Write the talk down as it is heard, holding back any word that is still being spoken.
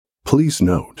Please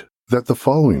note that the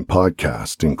following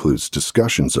podcast includes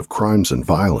discussions of crimes and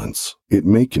violence. It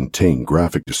may contain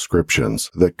graphic descriptions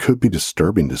that could be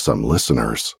disturbing to some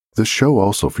listeners. The show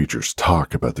also features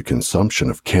talk about the consumption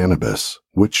of cannabis,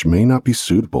 which may not be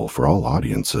suitable for all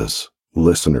audiences.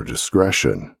 Listener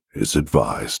discretion is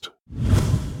advised.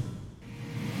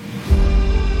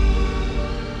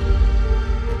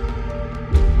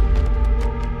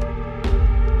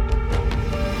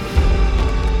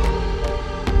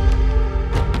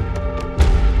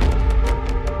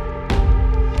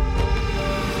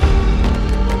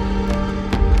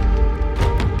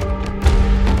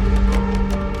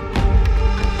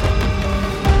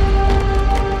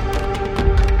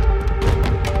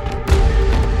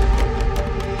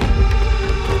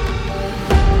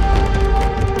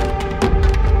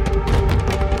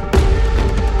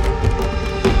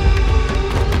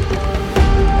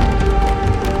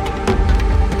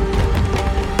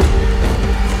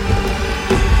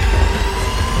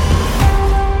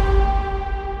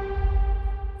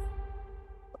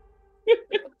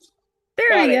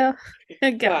 There you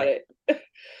go. Got it. Okay.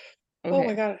 Oh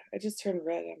my god, I just turned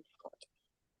red. I'm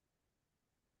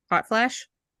hot flash?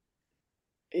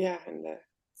 Yeah, and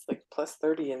it's like plus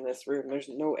 30 in this room. There's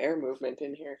no air movement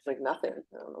in here. It's like nothing.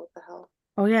 I don't know what the hell.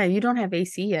 Oh yeah, you don't have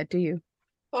AC yet, do you?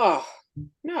 Oh,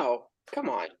 no. Come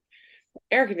on.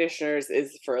 Air conditioners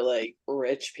is for like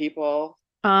rich people.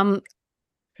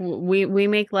 We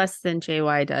make less than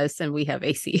JY does and we have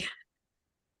AC.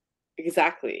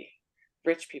 Exactly.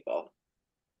 Rich people.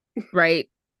 Right.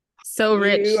 So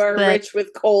rich. You are rich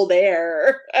with cold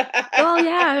air. Well,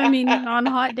 yeah, I mean, on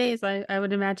hot days, I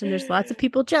would imagine there's lots of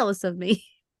people jealous of me.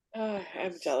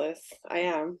 I'm jealous. I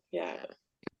am. Yeah.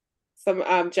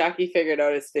 Some Jackie figured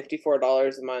out it's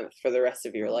 $54 a month for the rest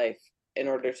of your life in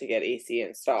order to get AC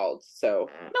installed. So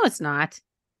no, it's not.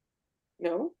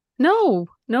 No.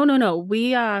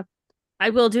 We I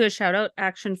will do a shout out,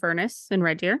 Action Furnace in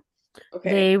Red Deer. Okay.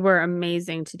 They were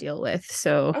amazing to deal with.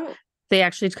 So they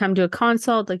actually come to a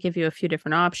consult. They give you a few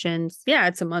different options. Yeah,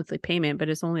 it's a monthly payment, but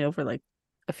it's only over like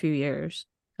a few years.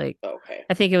 Like, okay,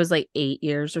 I think it was like 8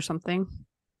 years or something.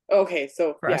 Okay,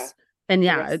 so for us. And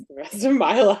yeah, the rest of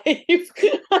my life.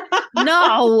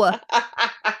 No,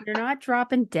 you're not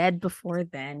dropping dead before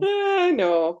then.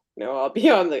 No, I'll be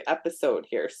on the episode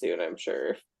here soon, I'm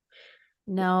sure.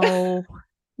 No,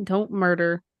 don't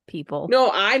murder people.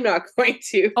 No, I'm not going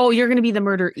to. Oh, you're going to be the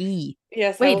murderee.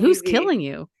 Yes. Wait, who's killing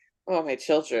you? Oh, my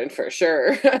children, for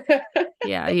sure.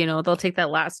 Yeah, they'll take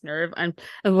that last nerve. And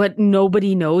what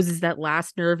nobody knows is that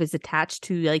last nerve is attached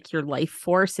to like your life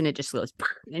force and it just goes,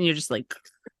 and you're just like.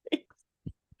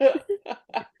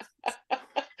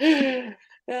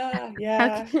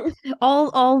 Yeah.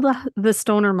 All the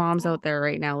stoner moms out there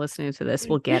right now listening to this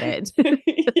will get it.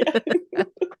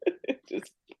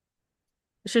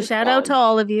 So shout out to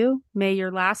all of you. May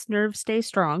your last nerve stay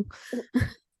strong.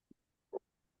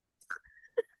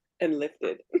 And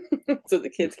lifted. So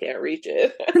the kids can't reach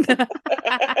it.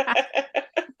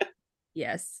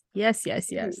 Yes.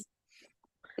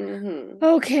 Mm-hmm.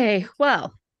 Okay,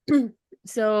 well,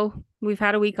 so we've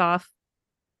had a week off.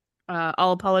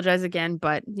 I'll apologize again,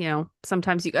 but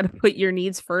sometimes you got to put your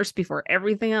needs first before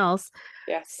everything else.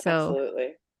 Yes, so, absolutely.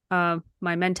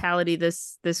 My mentality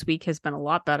this week has been a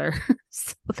lot better,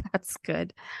 so that's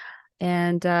good.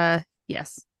 And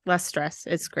yes, less stress.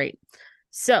 It's great.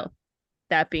 So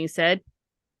that being said,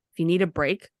 if you need a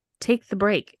break, take the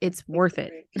break. It's worth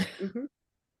it.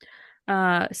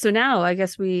 Mm-hmm. So now I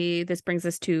guess this brings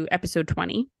us to episode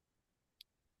 20.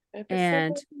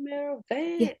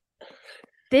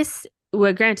 This,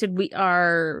 well, granted, we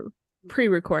are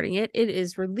pre-recording it. It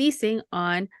is releasing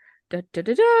on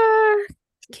Canada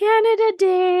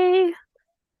Day.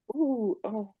 Ooh,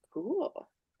 oh, cool.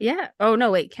 Yeah. Oh, no,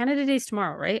 wait. Canada Day's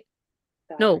tomorrow, right?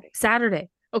 Saturday. No, Saturday.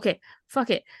 Okay, fuck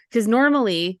it. Because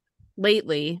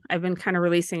lately, I've been kind of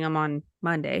releasing them on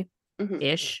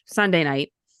Monday-ish, Sunday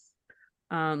night.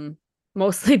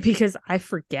 Mostly because I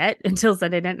forget until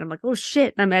Sunday night. And I'm like, oh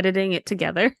shit, I'm editing it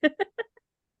together.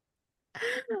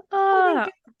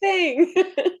 Thing.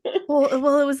 well,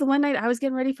 it was the one night I was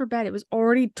getting ready for bed. It was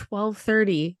already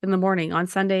 12:30 in the morning on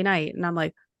Sunday night, and I'm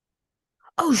like,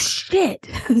 oh shit.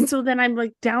 So then I'm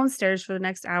like downstairs for the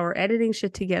next hour editing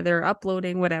shit together,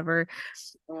 uploading whatever.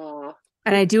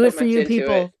 And I do it for you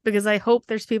people because I hope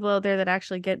there's people out there that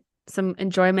actually get some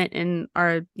enjoyment and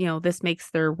are, this makes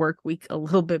their work week a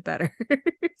little bit better.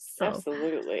 So.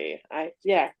 Absolutely.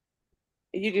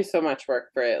 You do so much work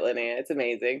for it, Linnea. It's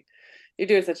amazing. You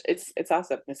do it's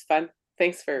awesome. It's fun.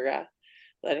 Thanks for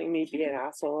letting me be an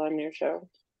asshole on your show.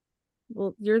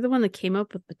 Well, you're the one that came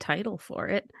up with the title for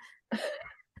it.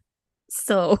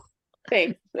 So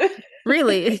Thanks.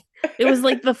 Really. It was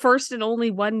like the first and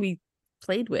only one we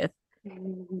played with.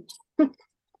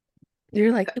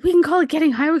 You're like, we can call it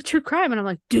Getting High with True Crime. And I'm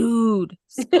like, dude.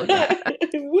 So, yeah.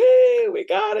 Woo, we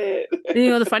got it.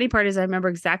 And, the funny part is I remember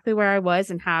exactly where I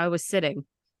was and how I was sitting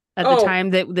at the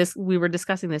time that we were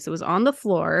discussing this. It was on the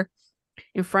floor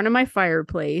in front of my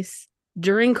fireplace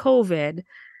during COVID.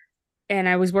 And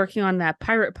I was working on that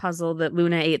pirate puzzle that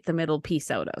Luna ate the middle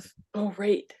piece out of. Oh,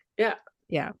 right. Yeah.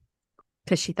 Yeah.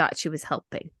 Because she thought she was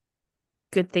helping.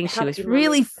 Good thing she was Happy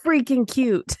really mommy. freaking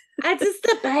cute. I just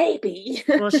a baby.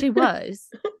 Well, she was.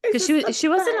 Because she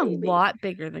wasn't baby. a lot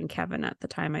bigger than Kevin at the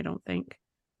time, I don't think.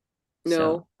 No.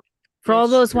 So, for all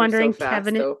those wondering, so fast,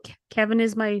 Kevin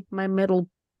is my middle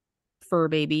fur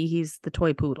baby. He's the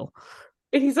toy poodle.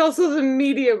 And he's also the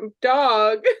medium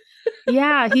dog.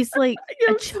 Yeah, he's like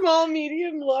You're small,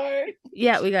 medium, large.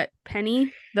 Yeah, we got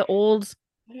Penny, the old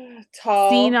tall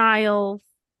senile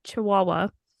Chihuahua.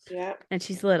 Yeah. And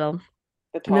she's little.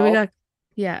 The tall. And then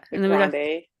we got and then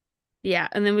grande.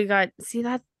 and then we got see,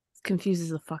 that confuses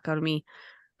the fuck out of me.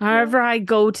 However, I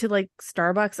go to like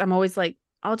Starbucks, I'm always like,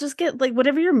 I'll just get like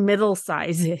whatever your middle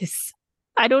size is.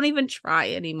 I don't even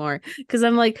try anymore because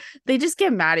I'm like, they just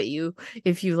get mad at you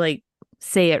if you like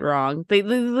say it wrong. They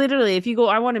literally, if you go,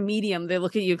 I want a medium, they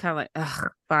look at you kind of like, ugh,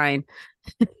 fine.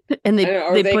 And they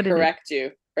correct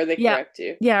you. Or they correct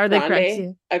you. Yeah, or they grande? correct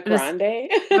you. A grande?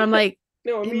 And I'm like,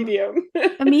 no, a medium.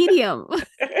 A medium.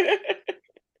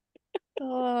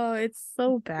 Oh, it's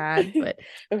so bad. But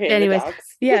okay, anyways,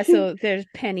 yeah, so there's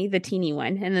Penny, the teeny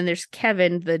one, and then there's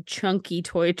Kevin, the chunky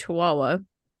toy chihuahua.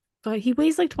 But he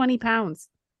weighs like 20 pounds.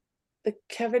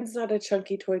 Kevin's not a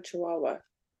chunky toy chihuahua.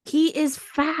 He is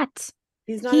fat.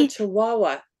 He's not a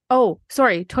chihuahua. Oh,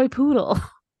 sorry, toy poodle.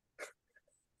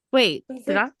 Wait,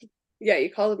 Yeah,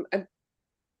 you called him.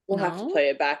 We'll have to play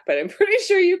it back, but I'm pretty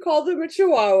sure you called him a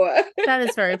chihuahua. That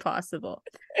is very possible.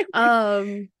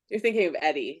 You're thinking of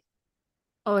Eddie.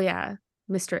 Oh yeah,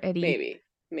 Mr. Eddie.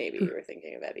 Maybe you were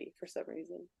thinking of Eddie for some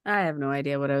reason. I have no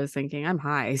idea what I was thinking. I'm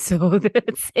high, so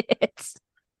that's it.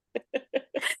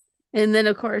 And then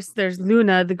of course there's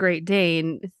Luna, the Great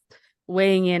Dane,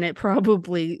 weighing in at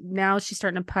probably, now she's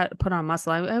starting to put on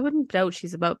muscle. I wouldn't doubt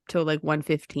she's about to like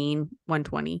 115,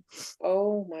 120.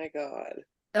 Oh my god.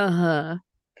 Uh-huh.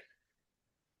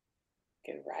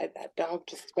 I can ride that dog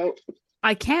just about.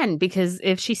 I can, because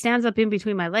if she stands up in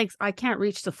between my legs, I can't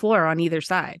reach the floor on either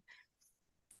side.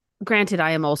 Granted,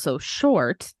 I am also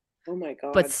short. Oh my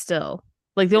god. But still.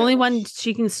 Like the only one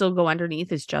she can still go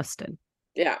underneath is Justin.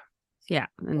 Yeah. Yeah.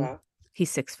 And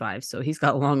he's 6'5", so he's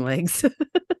got long legs.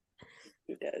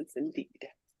 He does indeed.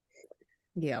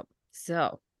 Yeah.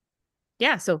 So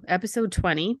episode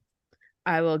 20.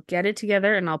 I will get it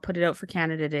together and I'll put it out for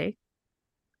Canada Day.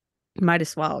 Might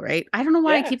as well, right? I don't know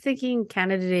why I keep thinking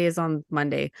Canada Day is on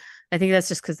Monday. I think that's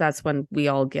just because that's when we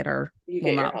all get our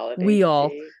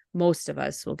holiday. Most of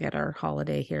us will get our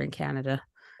holiday here in Canada.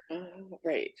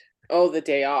 Right. Oh, the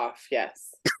day off.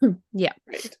 Yes. Yeah.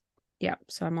 Right. Yeah.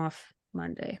 So I'm off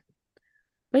Monday.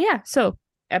 But yeah, so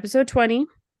episode 20.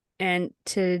 And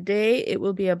today it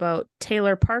will be about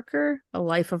Taylor Parker, A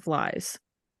Life of Lies.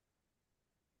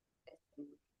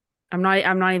 I'm not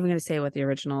even going to say what the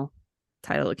original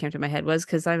title that came to my head was,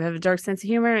 because I have a dark sense of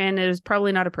humor and it was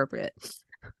probably not appropriate.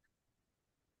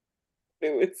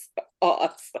 It was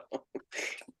awesome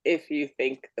if you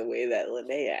think the way that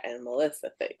Linnea and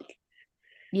Melissa think.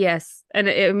 Yes. And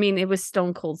it was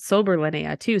stone cold sober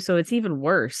Linnea too, so it's even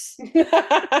worse.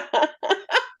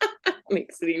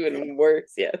 Makes it even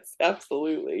worse. Yes,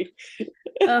 absolutely.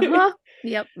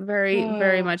 Yep. Very,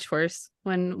 very much worse.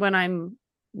 When I'm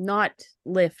not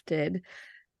lifted,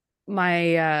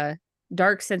 my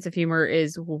dark sense of humor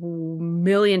is a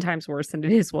million times worse than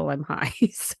it is while I'm high.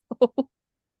 So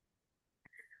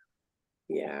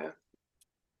yeah.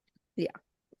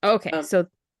 Okay. So do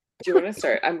you want to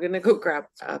start? I'm gonna go grab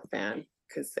a fan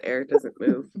because the air doesn't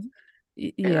move.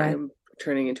 And I'm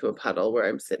turning into a puddle where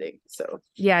I'm sitting. So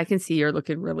yeah, I can see you're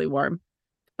looking really warm.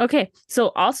 Okay,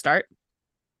 so I'll start.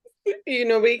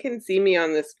 Nobody can see me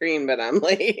on the screen, but I'm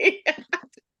like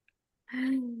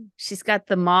she's got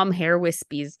the mom hair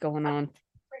wispies going on.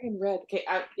 Freaking red. Okay,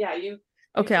 you.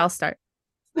 Okay, I'll start.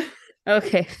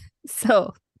 Okay,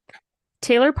 so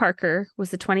Taylor Parker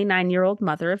was a 29-year-old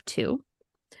mother of two.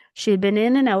 She had been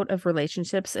in and out of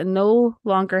relationships and no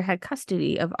longer had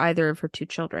custody of either of her two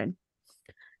children.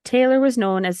 Taylor was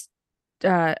known as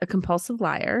a compulsive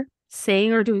liar,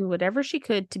 saying or doing whatever she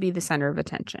could to be the center of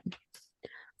attention.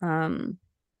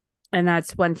 And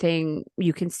that's one thing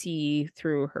you can see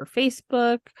through her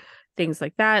Facebook, things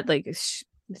like that. Like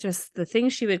just the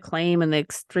things she would claim and the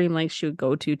extreme lengths she would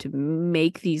go to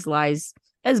make these lies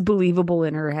as believable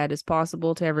in her head as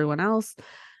possible to everyone else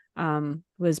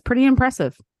was pretty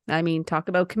impressive. I mean, talk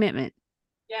about commitment.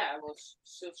 Yeah, well,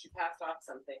 she passed off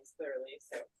some things clearly.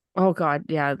 So. Oh God,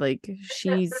 yeah, like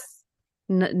she's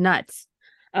nuts.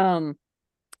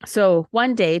 So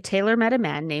one day Taylor met a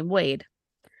man named Wade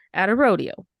at a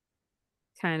rodeo.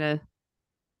 Kind of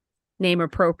name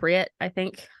appropriate, I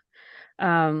think.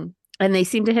 And they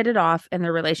seemed to hit it off, and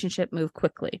their relationship moved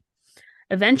quickly.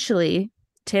 Eventually,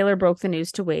 Taylor broke the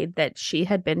news to Wade that she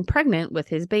had been pregnant with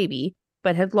his baby,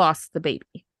 but had lost the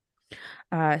baby.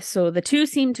 So the two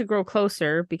seemed to grow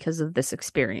closer because of this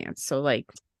experience. So,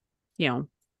 like, you know,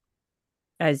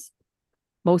 as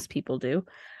most people do.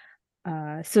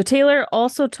 So Taylor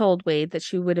also told Wade that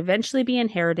she would eventually be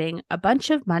inheriting a bunch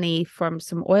of money from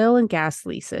some oil and gas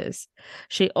leases.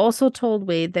 She also told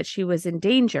Wade that she was in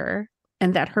danger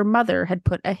and that her mother had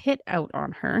put a hit out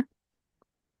on her.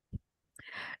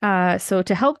 So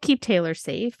to help keep Taylor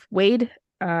safe, Wade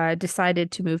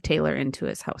decided to move Taylor into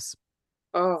his house.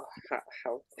 Oh,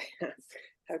 how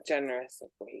generous of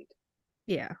Wade.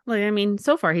 Yeah. Like, I mean,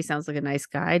 so far he sounds like a nice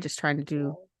guy, just trying to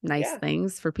do nice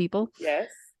things for people. Yes.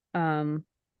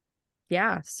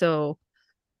 Yeah, so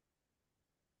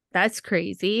that's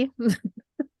crazy.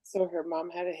 So her mom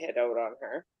had a hit out on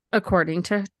her. According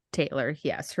to Taylor,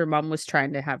 yes, her mom was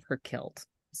trying to have her killed.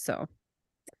 So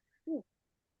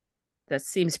that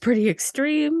seems pretty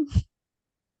extreme.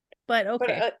 But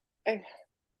okay. But I have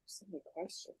so many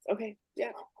questions. Okay,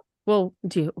 yeah. Well,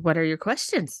 what are your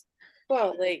questions?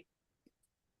 Well, like,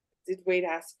 did Wade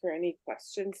ask her any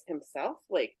questions himself?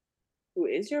 Like, who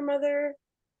is your mother?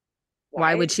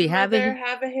 Why would she have a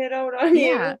hit out on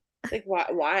you? Like,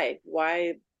 why?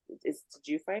 Did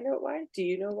you find out why? Do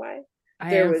you know why?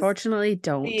 I unfortunately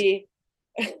don't.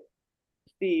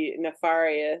 The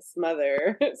nefarious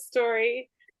mother story.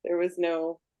 There was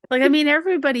no. Like, I mean,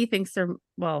 everybody thinks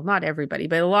not everybody,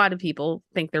 but a lot of people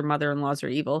think their mother-in-laws are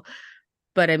evil.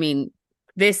 But I mean,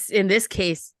 in this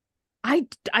case, I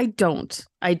don't.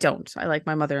 I like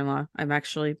my mother-in-law. I'm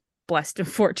actually blessed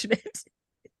and fortunate.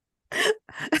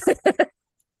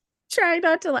 Try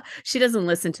not to laugh. She doesn't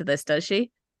listen to this, does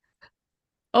she?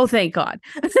 Oh, thank God.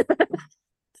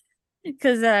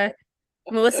 Because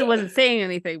Melissa wasn't saying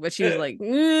anything, but she was like,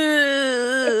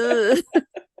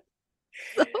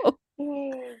 so.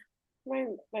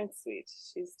 Mine's sweet.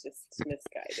 She's just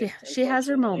misguided. She has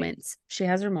her moments. She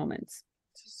has her moments.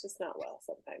 She's just not well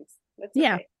sometimes. That's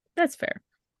yeah, okay. That's fair.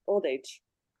 Old age.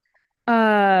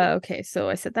 Okay, so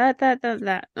I said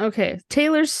that. Okay.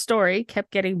 Taylor's story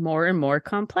kept getting more and more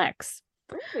complex.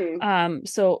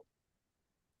 So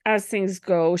as things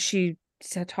go, she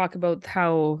talk about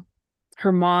how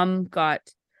her mom got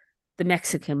the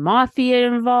Mexican mafia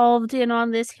involved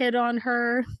on this hit on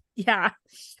her. Yeah.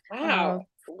 Wow.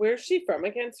 Where's she from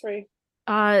again, sorry?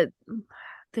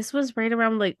 This was right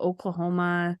around like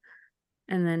Oklahoma,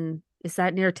 and then is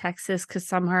that near Texas? Because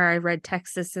somehow I read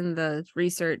Texas in the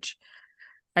research.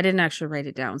 I didn't actually write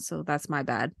it down, so that's my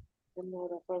bad. I'm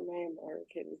not up on my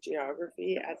American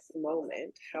geography at the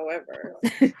moment.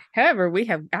 However, we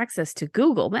have access to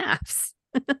Google Maps.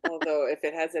 Although, if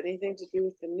it has anything to do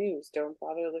with the news, don't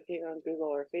bother looking on Google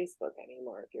or Facebook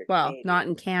anymore. If you're Canadian. Not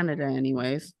in Canada,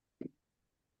 anyways.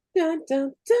 Dun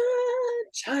dun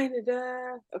dun, China.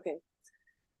 Okay.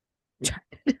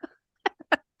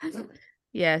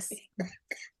 Yes.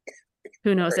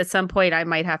 Who knows? At some point, I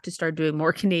might have to start doing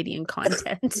more Canadian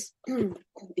content.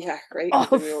 Yeah, right.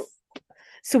 Oh,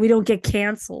 so we don't get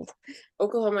canceled.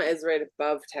 Oklahoma is right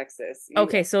above Texas.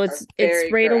 Okay, so it's right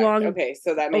correct. Along. Okay,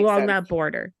 so that makes along sense. That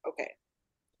border. Okay.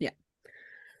 Yeah.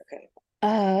 Okay.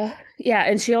 Yeah,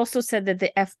 and she also said that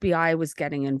the FBI was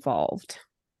getting involved.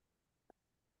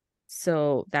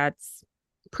 So that's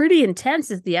pretty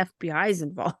intense if the FBI is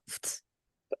involved.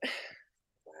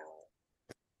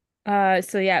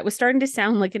 So yeah, it was starting to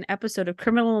sound like an episode of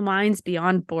Criminal Minds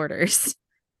Beyond Borders,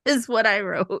 is what I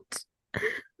wrote.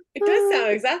 It does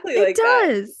sound exactly like that.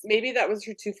 It does. Maybe that was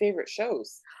her two favorite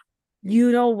shows.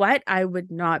 You know what? I would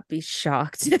not be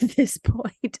shocked at this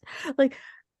point. Like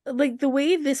the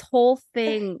way this whole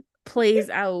thing plays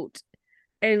out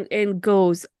and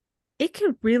goes, it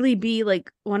could really be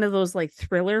like one of those like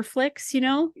thriller flicks, you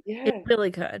know? Yeah. It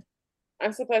really could.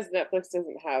 I'm surprised Netflix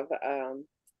doesn't have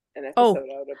an episode out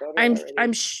about it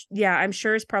already. I'm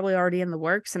sure it's probably already in the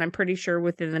works, and I'm pretty sure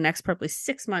within the next probably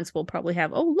 6 months we'll probably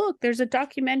have, oh look, there's a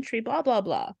documentary, blah blah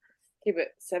blah. Okay, but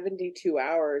 72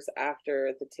 hours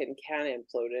after the tin can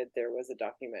imploded, there was a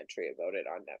documentary about it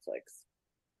on Netflix.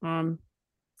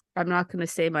 I'm not going to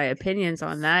say my opinions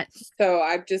on that. So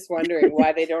I'm just wondering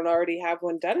why they don't already have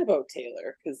one done about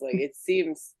Taylor, because like it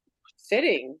seems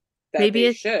fitting that Maybe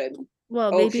they should.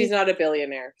 well, Oh, she's maybe not a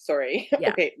billionaire. Sorry. yeah.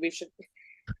 Okay, we should.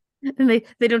 And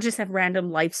they don't just have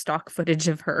random livestock footage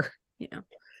of her, you know.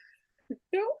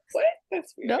 No, what?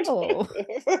 That's weird. No.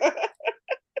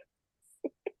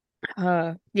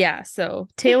 Yeah, so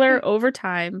Taylor over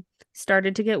time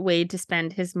started to get Wade to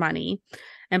spend his money.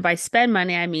 And by spend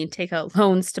money, I mean take out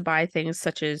loans to buy things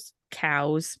such as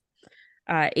cows,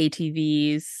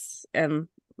 ATVs, and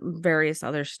various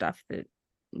other stuff that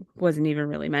wasn't even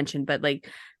really mentioned. But like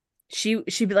she'd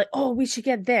be like, "Oh, we should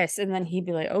get this," and then he'd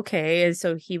be like, "Okay," and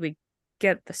so he would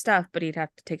get the stuff, but he'd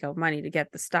have to take out money to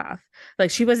get the stuff.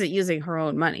 Like she wasn't using her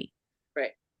own money,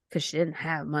 Right. because she didn't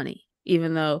have money,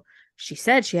 even though she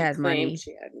said she had money.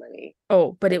 She had money.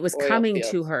 Oh, but Like it was oil coming to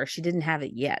fields. her. She didn't have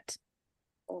it yet.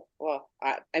 Oh, well,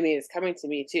 I mean, it's coming to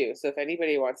me too. So if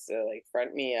anybody wants to like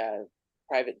front me a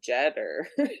private jet or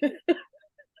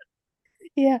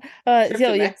Yeah. trip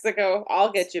So to yeah, Mexico,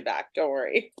 I'll get you back. Don't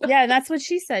worry. yeah, and that's what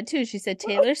she said too. She said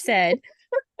Taylor said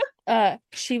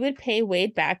she would pay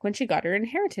Wade back when she got her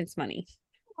inheritance money.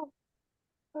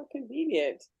 How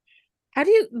convenient. How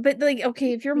do you, but like,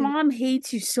 okay, if your mom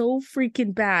hates you so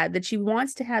freaking bad that she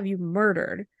wants to have you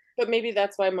murdered. But maybe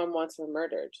that's why mom wants her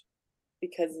murdered,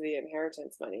 because of the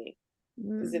inheritance money.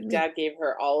 Because if dad gave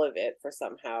her all of it for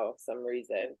some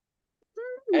reason.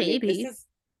 Maybe. I mean,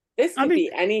 this I could mean,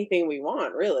 be anything we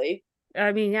want, really.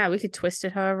 yeah, we could twist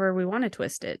it however we want to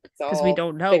twist it It's because we all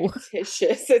don't know.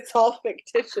 fictitious. It's all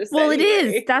fictitious. Well, anyway. it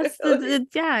is. That's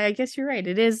yeah, I guess you're right.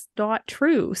 It is not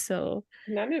true. So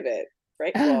none of it,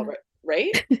 right? Well,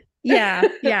 right? yeah,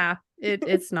 yeah.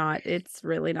 It's not. It's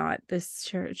really not. This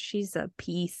church, she's a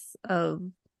piece of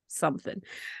something.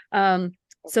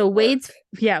 So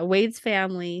Wade's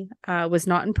family was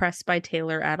not impressed by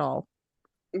Taylor at all.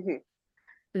 Mm-hmm.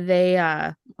 They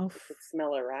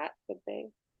smell a rat, good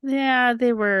thing. Yeah,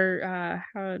 they were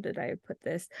how did I put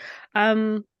this?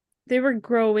 They were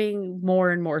growing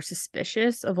more and more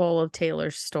suspicious of all of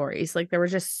Taylor's stories. Like there were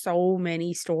just so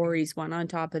many stories, one on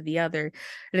top of the other.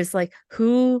 And it's like,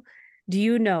 who do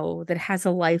you know that has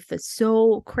a life that's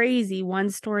so crazy, one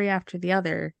story after the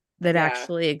other, that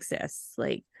actually exists?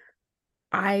 Like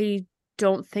I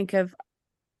don't think of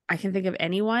I can think of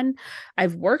anyone.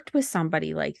 I've worked with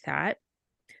somebody like that,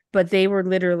 but they were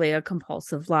literally a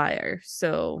compulsive liar.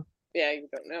 So yeah, you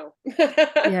don't know.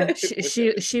 yeah,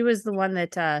 she was the one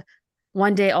that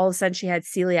one day all of a sudden she had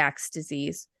celiac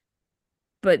disease.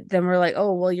 But then we're like,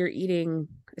 "Oh, well, you're eating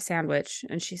a sandwich."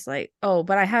 And she's like, "Oh,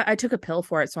 but I took a pill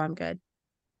for it, so I'm good."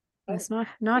 That's not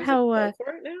how a pill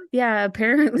for it now? Yeah,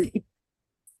 apparently.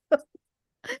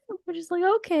 We're just like,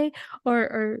 "Okay."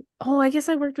 Or oh, I guess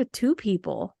I worked with two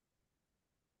people.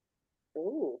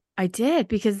 Ooh. I did,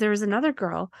 because there was another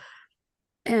girl,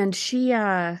 and she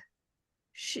said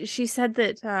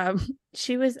that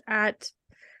she was at,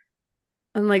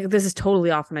 and like this is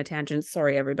totally off on a tangent,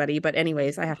 sorry everybody, but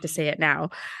anyways, I have to say it now.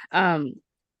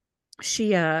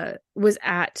 She was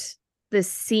at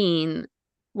this scene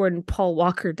when Paul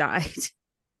Walker died.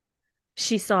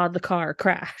 She saw the car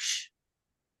crash.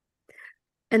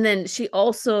 And then she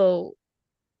also,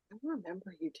 I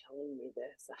remember you telling me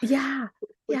this. yeah,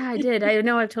 I did. I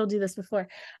know I've told you this before.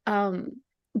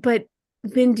 But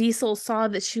Vin Diesel saw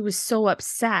that she was so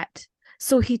upset,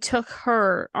 so he took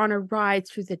her on a ride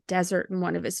through the desert in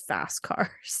one of his fast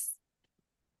cars.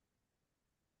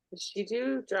 Did she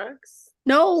do drugs?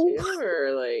 No. Too,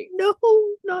 or like No,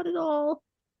 not at all.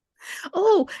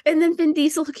 Oh, and then Vin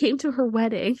Diesel came to her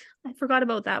wedding. I forgot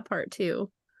about that part too.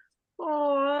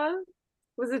 Aw.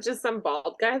 Was it just some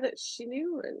bald guy that she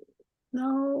knew?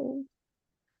 No.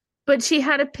 But she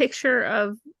had a picture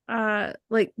of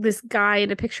like this guy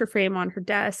in a picture frame on her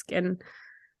desk, and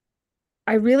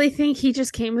I really think he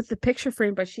just came with the picture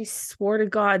frame, but she swore to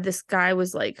God this guy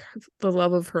was like the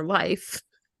love of her life.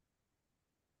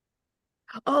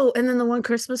 Oh, and then the one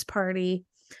Christmas party,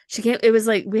 she came, it was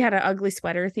like we had an ugly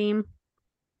sweater theme.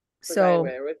 Was I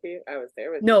there with you? I was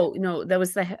there with you. No, that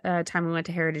was the time we went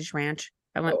to Heritage Ranch.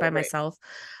 I went by myself.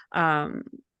 And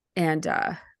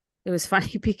it was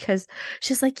funny because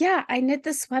she's like, "Yeah, I knit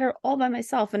this sweater all by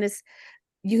myself." And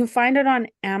you can find it on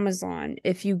Amazon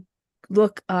if you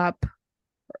look up,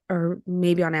 or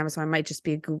maybe on Amazon, it might just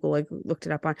be a Google, I looked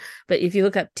it up on. But if you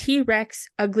look up T-Rex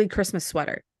ugly Christmas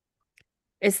sweater,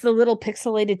 it's the little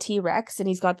pixelated T-Rex, and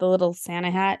he's got the little Santa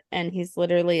hat, and he's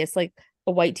literally, it's like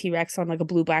a white T-Rex on like a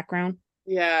blue background.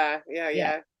 Yeah,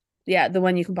 the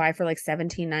one you can buy for like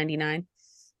 $17.99.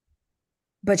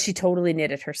 But she totally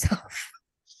knit it herself.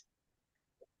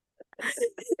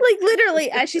 Like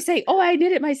literally, as she's saying, "Oh, I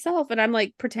did it myself," and I'm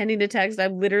like pretending to text.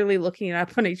 I'm literally looking it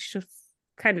up, and I just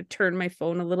kind of turned my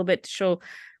phone a little bit to show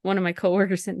one of my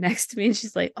coworkers sitting next to me, and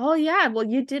she's like, "Oh yeah, well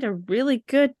you did a really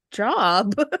good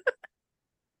job."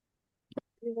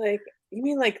 You're like, you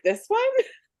mean like this one?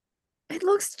 It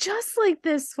looks just like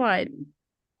this one.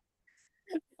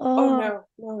 Oh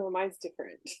Oh, no, mine's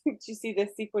different. Do you see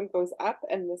this sequin goes up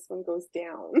and this one goes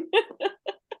down?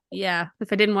 yeah.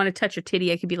 If I didn't want to touch her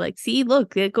titty, I could be like, "See,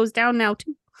 look, it goes down now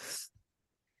too."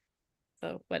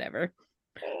 So whatever.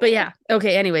 But yeah,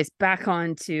 okay. Anyways, back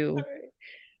on to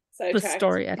the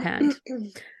story at hand.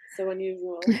 So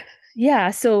unusual.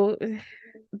 Yeah. So,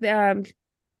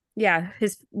 yeah,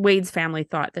 his Wade's family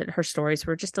thought that her stories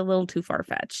were just a little too far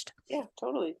fetched. Yeah,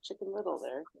 totally. Chicken Little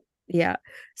there. Yeah.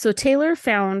 So Taylor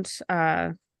found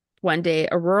one day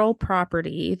a rural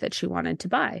property that she wanted to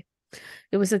buy.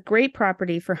 It was a great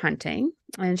property for hunting,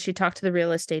 and she talked to the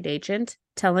real estate agent,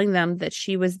 telling them that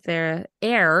she was the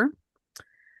heir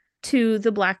to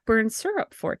the Blackburn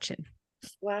syrup fortune.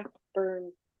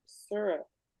 Blackburn syrup.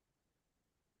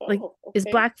 Like, okay. Is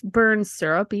Blackburn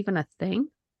syrup even a thing?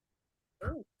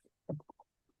 Oh.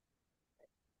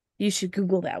 You should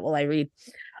Google that while I read.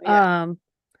 Yeah.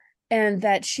 And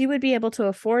that she would be able to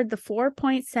afford the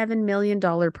 $4.7 million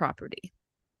property.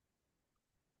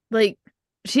 Like,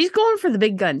 she's going for the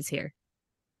big guns here.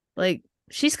 Like,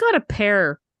 she's got a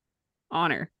pair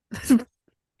on her.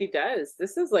 She does.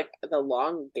 This is like the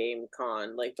long game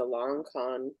con, like the long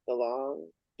con,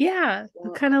 Yeah,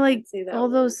 well, kind of like all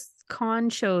word. those con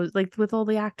shows, like with all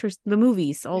the actors, the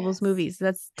movies, all those movies.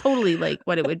 That's totally like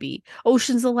what it would be.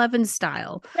 Ocean's 11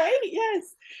 style. Right? Yes.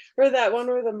 Or that one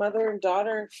where the mother and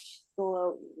daughter go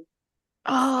out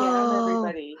and scam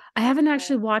everybody. I haven't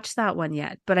actually watched that one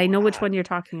yet, but I know which one you're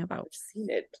talking about. I've seen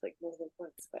it like more than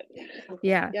once, but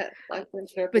yeah. Yeah, Blackburn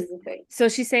syrup But is a thing. so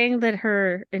she's saying that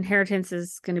her inheritance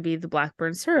is going to be the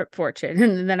Blackburn syrup fortune.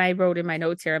 And then I wrote in my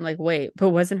notes here, I'm like, wait, but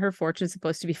wasn't her fortune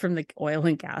supposed to be from the oil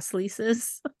and gas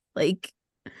leases? Like,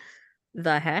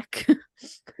 the heck?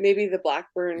 Maybe the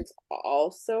Blackburns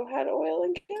also had oil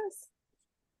and gas.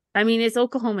 I mean, it's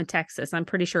Oklahoma and Texas. I'm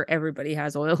pretty sure everybody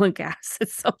has oil and gas at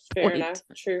some Fair point. enough.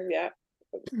 True. Yeah.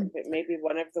 Maybe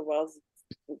one of the wells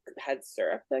had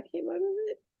syrup that came out of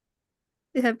it.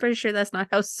 Yeah, I'm pretty sure that's not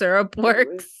how syrup It works.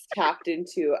 was tapped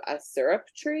into a syrup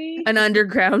tree. An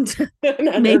underground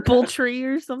maple tree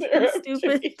or something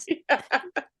stupid. Yeah.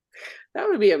 That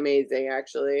would be amazing,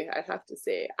 actually. I'd have to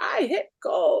say, I hit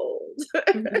gold.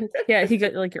 Yeah, you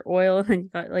got like your oil and then you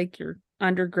got like your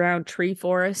underground tree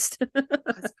forest.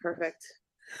 That's perfect.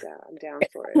 Yeah, I'm down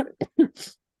for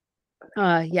it.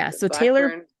 Yeah, so Blackburn,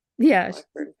 Taylor, yeah.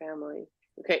 Blackburn family.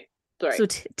 Okay, sorry. So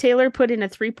Taylor put in a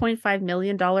 $3.5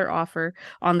 million offer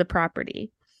on the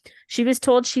property. She was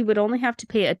told she would only have to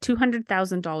pay a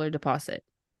 $200,000 deposit.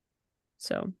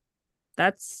 So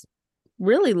that's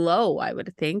really low, I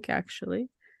would think, actually.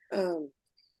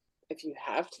 If you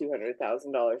have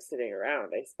 $200,000 sitting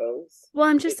around, I suppose. Well,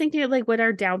 I'm just thinking of like what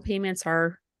our down payments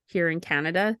are here in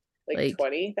Canada. Like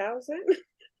 20,000?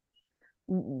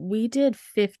 We did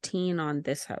 15 on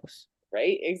this house.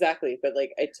 Right? Exactly. But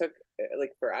like I took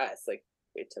like for us, like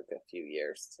it took a few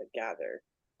years to gather.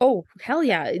 Oh, hell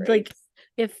yeah. Right? Like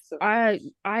if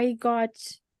I got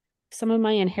some of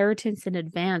my inheritance in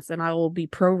advance, then I will be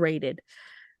prorated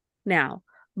now.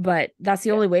 But that's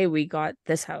the only way we got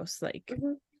this house. Like,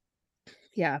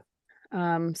 yeah.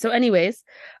 So anyways,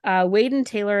 Wade and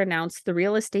Taylor announced the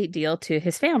real estate deal to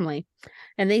his family,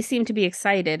 and they seemed to be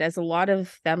excited as a lot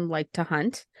of them like to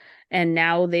hunt, and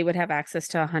now they would have access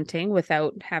to hunting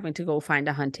without having to go find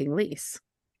a hunting lease.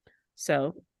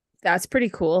 So that's pretty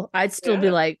cool. I'd still be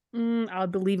like, I'll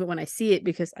believe it when I see it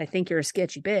because I think you're a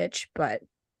sketchy bitch, but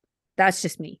that's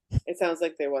just me. It sounds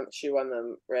like she won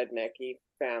them rednecky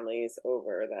families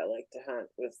over that like to hunt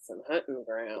with some hunting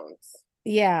grounds.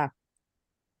 Yeah.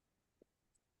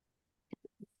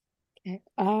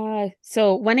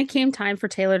 So when it came time for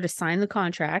Taylor to sign the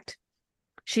contract,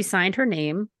 she signed her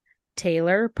name,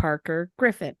 Taylor Parker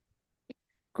Griffin.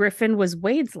 Griffin was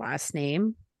Wade's last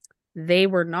name. They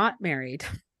were not married.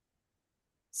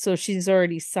 So she's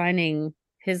already signing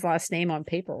his last name on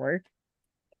paperwork.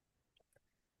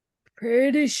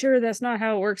 Pretty sure that's not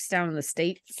how it works down in the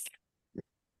States.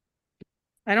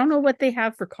 I don't know what they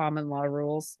have for common law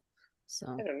rules. So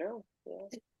I don't know.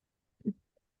 Yeah.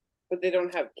 But they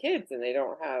don't have kids and they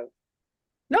don't have.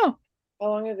 No. How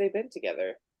long have they been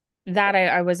together? That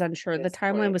I was unsure. The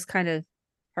timeline was kind of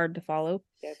hard to follow.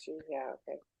 Yeah,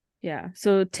 okay. Yeah.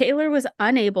 So Taylor was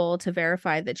unable to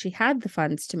verify that she had the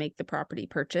funds to make the property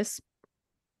purchase.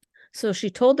 So she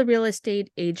told the real estate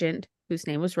agent whose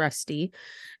name was Rusty,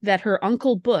 that her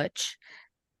uncle Butch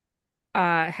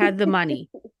had the money.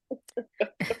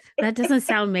 That doesn't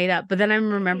sound made up, but then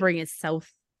I'm remembering it's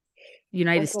South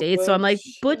United Uncle States, so I'm like,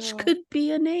 Butch. Butch could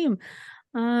be a name.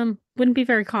 Wouldn't be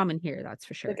very common here, that's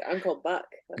for sure. Like Uncle Buck.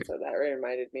 That's what that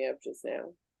reminded me of just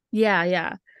now.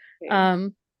 Yeah. Okay.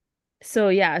 So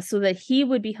that he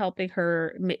would be helping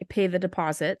her pay the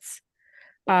deposits.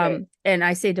 Okay. And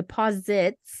I say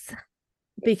deposits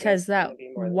because there's that gonna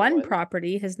be more than one one.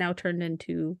 property has now turned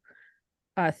into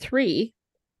 3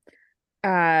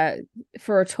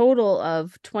 for a total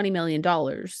of $20 million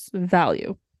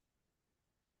value.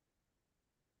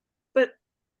 But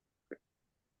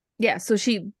yeah, so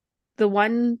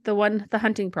the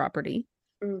hunting property,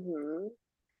 mhm.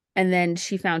 and then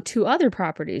she found 2 other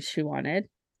properties she wanted.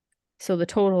 So the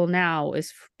total now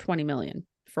is 20 million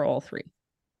for all 3.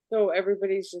 So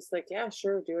everybody's just like, yeah,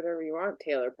 sure, do whatever you want,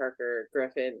 Taylor Parker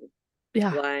Griffin.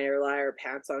 Yeah. Liar,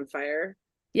 pants on fire.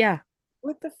 Yeah.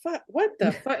 What the fuck? What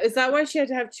the fuck? Is that why she had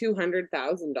to have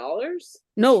 $200,000?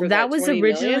 No, that was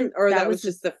originally, or that was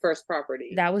just the first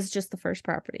property. That was just the first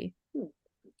property.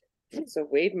 So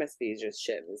Wade must be just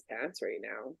shitting his pants right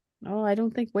now. Oh, I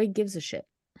don't think Wade gives a shit.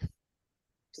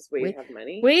 Does Wade have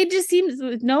money? Wade just seems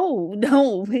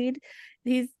no. Wade,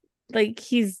 he's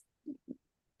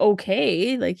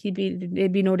okay. Like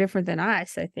it'd be no different than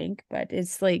us, I think. But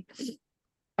it's like,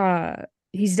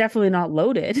 he's definitely not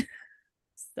loaded.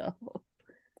 So,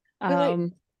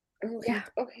 okay.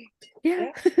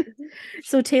 Yeah.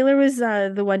 So Taylor was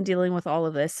the one dealing with all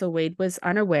of this. So Wade was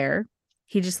unaware.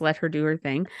 He just let her do her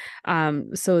thing.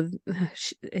 So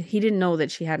he didn't know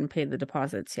that she hadn't paid the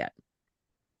deposits yet.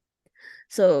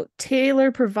 So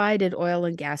Taylor provided oil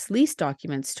and gas lease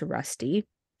documents to Rusty.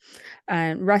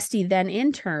 And Rusty then,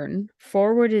 in turn,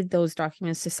 forwarded those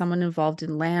documents to someone involved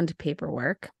in land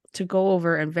paperwork to go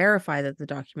over and verify that the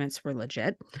documents were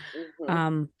legit.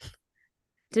 Mm-hmm.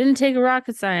 Didn't take a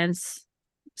rocket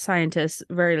scientist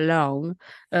very long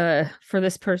for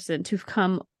this person to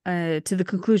come to the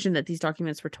conclusion that these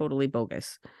documents were totally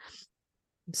bogus.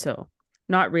 So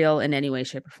not real in any way,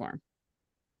 shape, or form.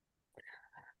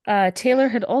 Taylor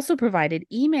had also provided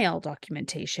email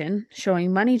documentation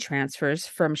showing money transfers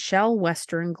from Shell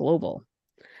Western Global.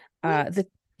 The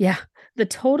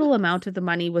total amount of the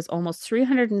money was almost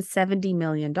 $370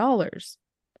 million.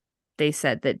 They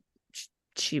said that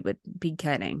she would be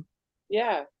getting.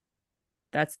 Yeah.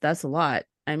 That's a lot.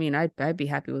 I mean, I'd be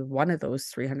happy with one of those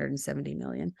 370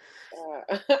 million.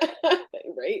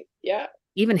 Right? Yeah.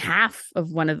 Even half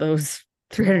of one of those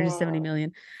 370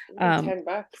 million.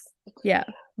 $10. Yeah.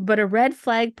 But a red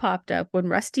flag popped up when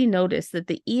Rusty noticed that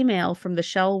the email from the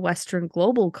Shell Western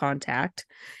Global contact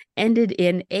ended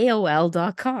in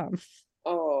AOL.com.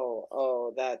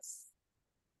 That's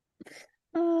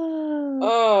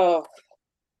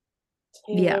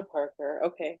Taylor Parker.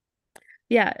 Okay.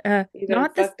 Yeah,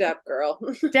 not fucked up, girl.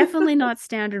 Definitely not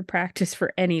standard practice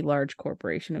for any large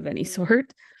corporation of any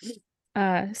sort.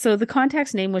 So the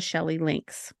contact's name was Shelley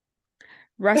Lynx.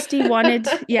 Rusty wanted,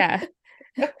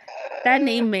 that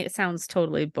name sounds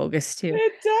totally bogus too.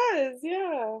 It does,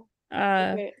 yeah.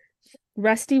 Okay.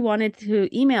 Rusty wanted to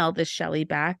email this Shelley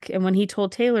back, and when he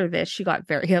told Taylor this, she got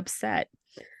very upset.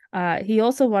 He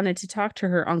also wanted to talk to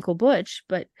her Uncle Butch,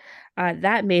 but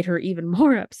that made her even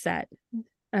more upset.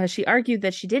 She argued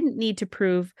that she didn't need to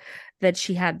prove that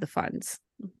she had the funds.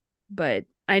 But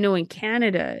I know in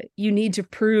Canada, you need to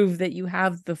prove that you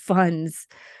have the funds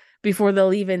before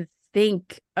they'll even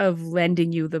think of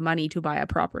lending you the money to buy a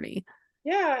property.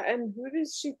 Yeah, and who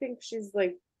does she think she's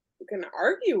like going to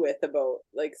argue with about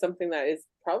like something that is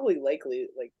probably likely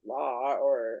like law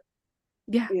or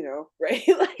right?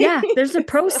 Like, there's a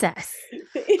process.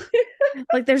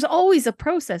 Like there's always a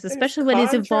process, especially when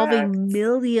it's involving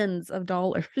millions of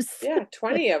dollars. Yeah,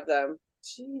 20 of them.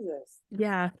 Jesus.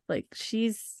 Yeah, like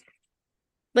she's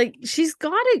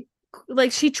got it.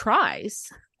 Like she tries.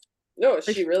 No,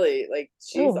 she really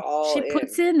she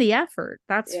puts in the effort.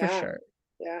 That's for sure.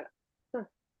 Yeah. Huh.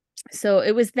 So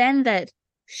it was then that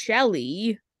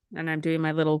Shelley, and I'm doing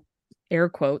my little air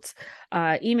quotes,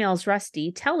 emails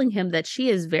Rusty telling him that she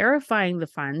is verifying the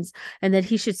funds and that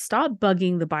he should stop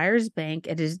bugging the buyer's bank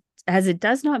as it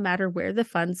does not matter where the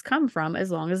funds come from as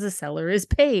long as the seller is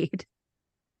paid.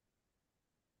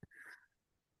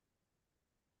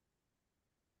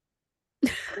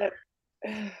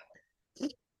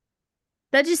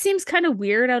 That just seems kind of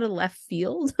weird out of left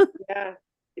field. Yeah,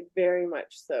 very much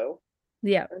so.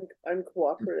 Yeah.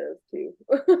 Uncooperative too.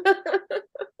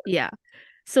 Yeah.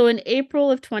 So in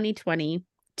April of 2020,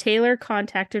 Taylor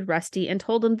contacted Rusty and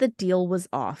told him the deal was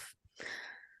off.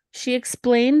 She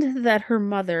explained that her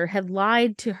mother had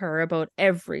lied to her about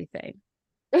everything,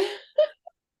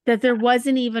 that there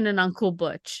wasn't even an Uncle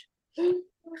Butch,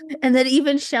 and that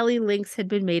even Shelley Lynx had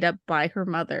been made up by her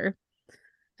mother.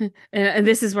 And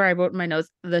this is where I wrote in my notes,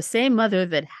 the same mother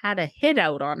that had a hit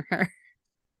out on her.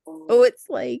 Oh, it's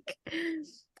like,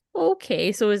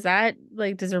 okay, so is that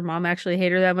like, does her mom actually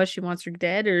hate her that much? She wants her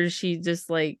dead, or is she just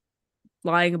like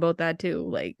lying about that too?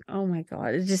 Like, oh my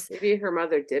God, it just Maybe her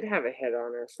mother did have a hit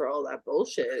on her for all that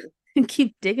bullshit.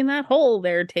 keep digging that hole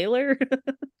there, Taylor.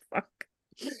 Fuck.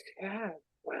 Yeah.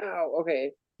 Wow.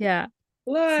 Okay. Yeah.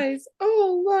 Lies.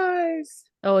 Oh, lies.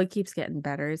 Oh, it keeps getting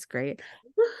better. It's great.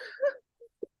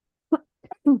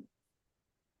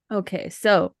 Okay,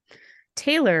 so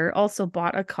Taylor also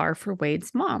bought a car for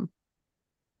Wade's mom.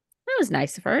 That was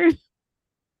nice of her.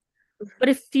 But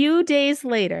a few days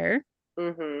later,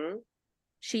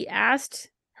 she asked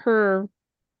her,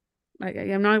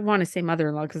 I'm not want to say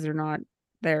mother-in-law because they're not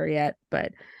there yet,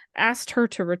 but asked her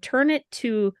to return it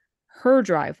to her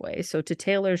driveway, so to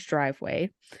Taylor's driveway,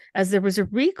 as there was a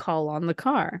recall on the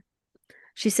car.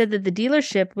 She said that the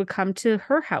dealership would come to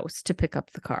her house to pick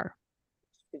up the car.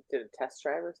 She did a test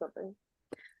drive or something.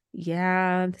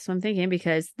 Yeah, that's what I'm thinking,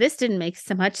 because this didn't make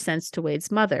so much sense to Wade's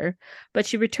mother, but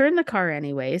she returned the car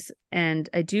anyways. And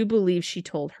I do believe she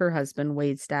told her husband,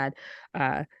 Wade's dad,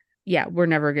 yeah, we're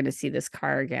never going to see this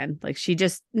car again. Like, she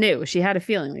just knew, she had a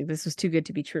feeling like this was too good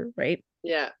to be true, right?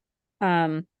 Yeah.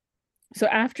 So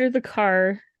after the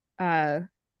car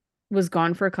was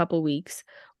gone for a couple weeks,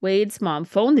 Wade's mom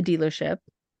phoned the dealership,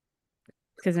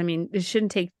 because I mean, it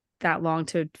shouldn't take that long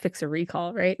to fix a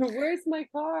recall, right? Where's my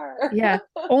car? Yeah,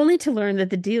 only to learn that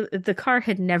the car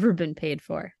had never been paid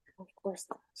for. Of course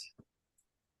not.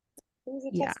 It was a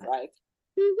Yeah. test drive.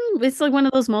 It's like one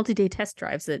of those multi-day test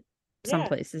drives that some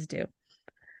places do.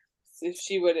 So if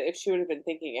she would have been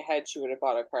thinking ahead, she would have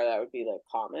bought a car that would be like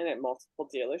common at multiple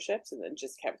dealerships, and then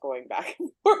just kept going back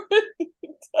and forth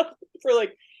for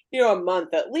like, a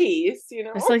month at least.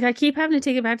 It's like, I keep having to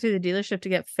take it back to the dealership to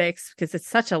get fixed because it's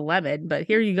such a lemon, but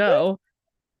here you go.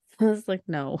 I was like,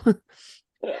 no.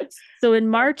 So in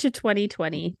March of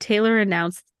 2020, Taylor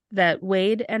announced that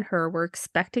Wade and her were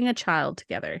expecting a child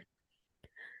together.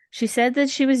 She said that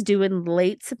she was due in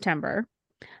late September.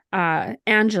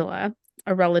 Angela,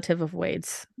 a relative of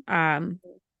Wade's,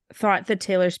 thought that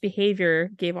Taylor's behavior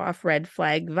gave off red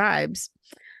flag vibes.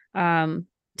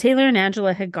 Taylor and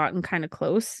Angela had gotten kind of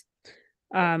close,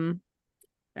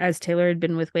 as Taylor had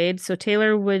been with Wade. So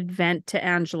Taylor would vent to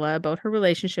Angela about her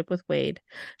relationship with Wade.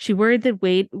 She worried that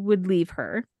Wade would leave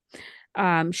her.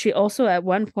 She also at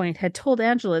one point had told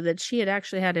Angela that she had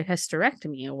actually had a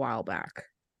hysterectomy a while back.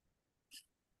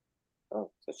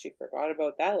 Oh, so she forgot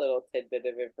about that little tidbit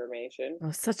of information.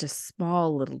 Oh, such a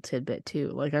small little tidbit too.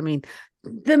 Like, I mean,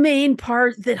 the main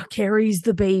part that carries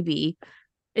the baby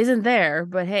isn't there,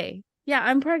 but hey, yeah,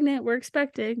 I'm pregnant. We're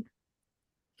expecting.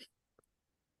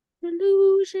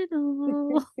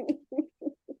 Delusional.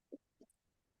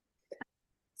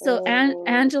 So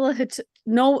Angela had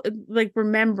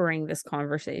remembering this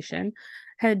conversation,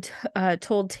 had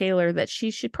told Taylor that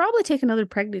she should probably take another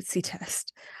pregnancy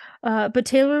test. But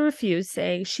Taylor refused,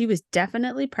 saying she was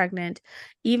definitely pregnant,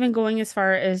 even going as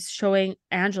far as showing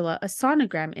Angela a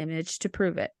sonogram image to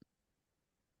prove it.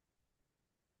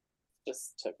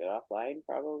 Just took it offline,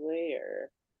 probably,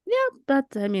 or yeah,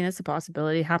 that's a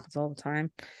possibility. It happens all the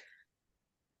time.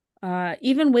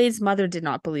 Even Wade's mother did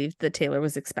not believe that Taylor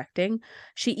was expecting.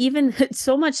 She even,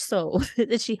 so much so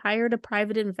that she hired a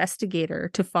private investigator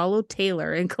to follow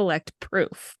Taylor and collect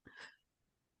proof.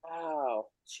 Wow,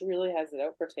 she really has it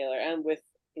out for Taylor, and with,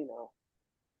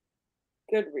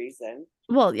 good reason.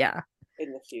 Well, yeah.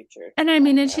 In the future. And I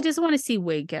mean, and she doesn't want to see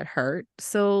Wade get hurt.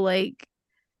 So, like,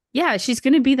 yeah, she's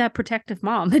going to be that protective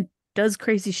mom that does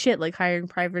crazy shit like hiring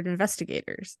private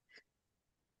investigators.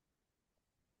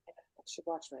 I should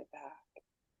watch my back.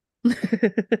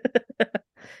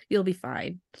 You'll be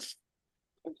fine.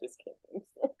 I'm just kidding.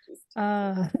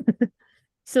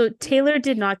 So Taylor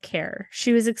did not care.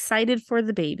 She was excited for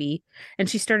the baby, and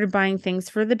she started buying things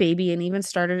for the baby and even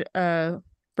started a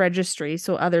registry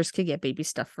so others could get baby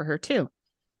stuff for her too.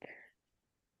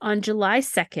 On July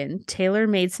 2nd, Taylor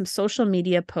made some social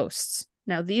media posts.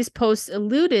 Now, these posts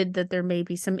alluded that there may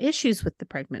be some issues with the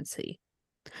pregnancy.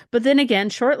 But then again,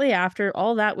 shortly after,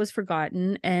 all that was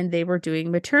forgotten, and they were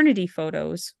doing maternity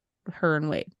photos with her and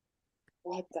Wade.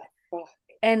 What the fuck?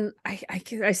 And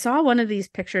I saw one of these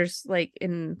pictures, like,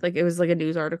 in, like, it was like a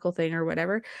news article thing or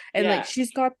whatever, and like,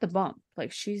 she's got the bump,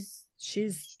 like, she's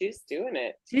doing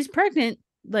it. She's pregnant,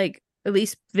 like, at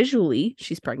least visually,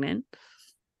 she's pregnant,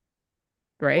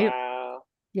 right? Wow.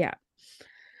 Yeah.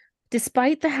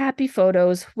 Despite the happy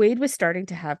photos, Wade was starting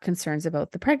to have concerns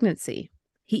about the pregnancy.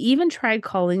 He even tried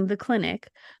calling the clinic,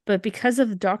 but because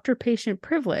of doctor-patient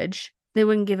privilege, they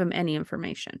wouldn't give him any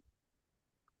information.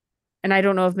 And I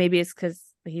don't know if maybe it's because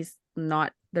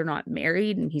they're not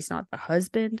married and he's not the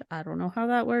husband. I don't know how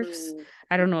that works.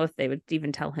 I don't know if they would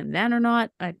even tell him then or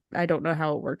not. I don't know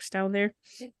how it works down there.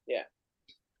 Yeah.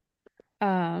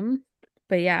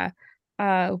 But yeah,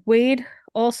 Wade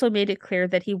also made it clear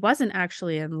that he wasn't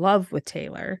actually in love with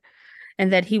Taylor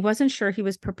and that he wasn't sure he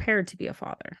was prepared to be a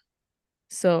father.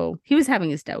 So he was having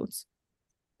his doubts.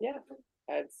 Yeah,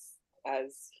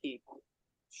 as he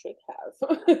should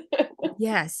have.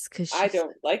 Yes, because I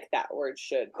don't like that word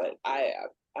 "should," but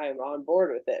I'm on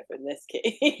board with it in this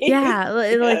case. Yeah,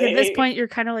 like at this point, you're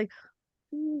kind of like,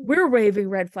 we're waving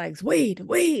red flags. Wade.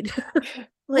 Wake up,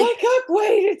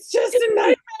 Wade! It's just a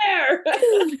nightmare.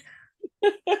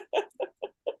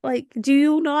 Like, do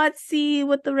you not see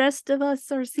what the rest of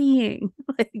us are seeing?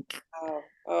 Like,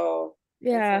 oh,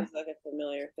 yeah. That sounds like a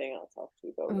familiar thing. I'll talk to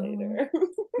you about later.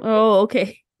 Oh,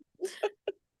 okay.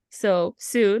 So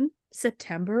soon,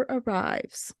 September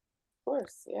arrives. Of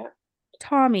course, yeah.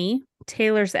 Tommy,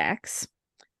 Taylor's ex,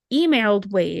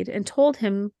 emailed Wade and told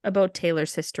him about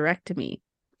Taylor's hysterectomy.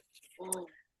 Oh.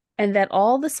 And that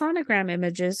all the sonogram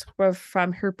images were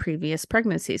from her previous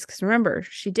pregnancies. Because remember,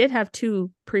 she did have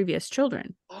 2 previous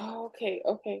children. Oh,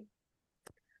 okay.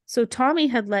 So Tommy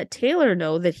had let Taylor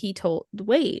know that he told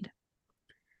Wade.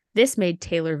 This made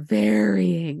Taylor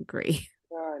very angry.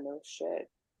 Oh, no shit.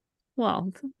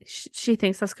 Well, she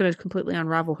thinks that's going to completely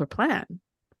unravel her plan.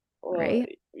 Well,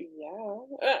 right?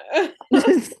 Yeah.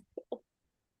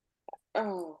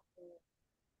 Oh.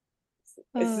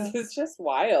 This is just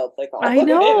wild. Like all I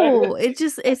know.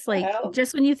 It's like hell?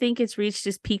 Just when you think it's reached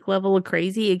its peak level of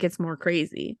crazy, it gets more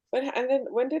crazy. But and then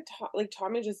when did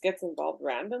Tommy just gets involved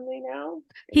randomly now?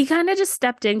 He kind of just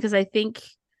stepped in because I think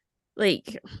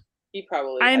like he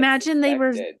probably I imagine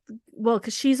suspected. they were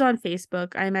because she's on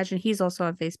Facebook. I imagine he's also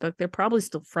on Facebook. They're probably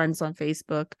still friends on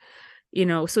Facebook,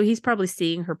 so he's probably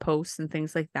seeing her posts and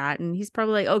things like that. And he's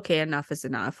probably like, okay, enough is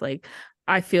enough. Like,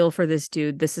 I feel for this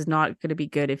dude. This is not going to be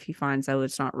good if he finds out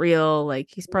it's not real. Like,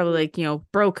 he's probably like,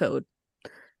 bro code,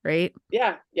 right?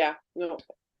 Yeah. No,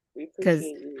 we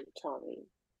appreciate you, Tommy.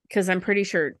 Because I'm pretty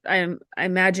sure I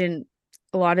imagine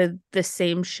a lot of the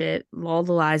same shit, all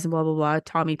the lies and blah blah blah.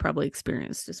 Tommy probably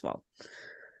experienced as well.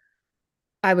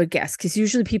 I would guess, because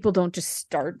usually people don't just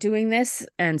start doing this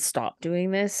and stop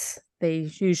doing this. They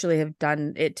usually have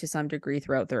done it to some degree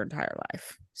throughout their entire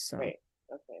life. So, right.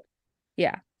 Okay.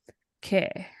 Yeah.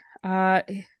 Okay.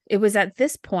 It was at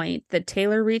this point that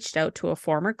Taylor reached out to a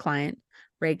former client,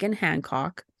 Reagan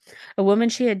Hancock, a woman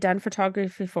she had done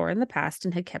photography for in the past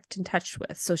and had kept in touch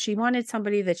with. So she wanted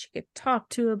somebody that she could talk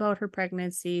to about her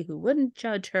pregnancy, who wouldn't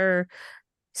judge her,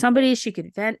 somebody she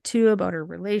could vent to about her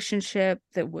relationship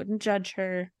that wouldn't judge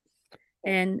her.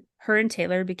 And her and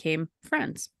Taylor became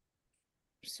friends.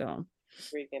 So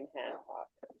Reagan Hancock.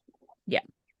 Yeah.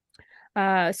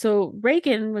 So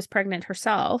Reagan was pregnant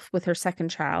herself with her second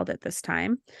child at this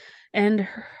time, and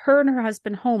her and her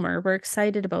husband Homer were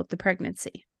excited about the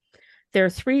pregnancy. Their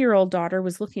 3-year-old daughter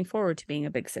was looking forward to being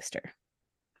a big sister.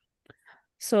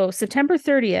 So September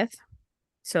 30th,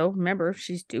 so remember,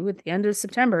 she's due at the end of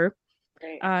September,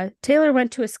 right. Taylor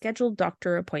went to a scheduled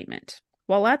doctor appointment.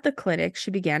 While at the clinic, she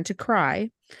began to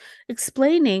cry,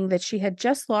 explaining that she had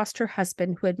just lost her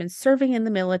husband who had been serving in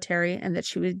the military and that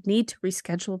she would need to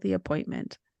reschedule the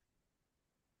appointment.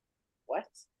 What?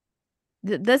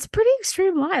 That's pretty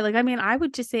extreme lie. Like, I mean, I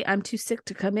would just say I'm too sick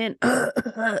to come in.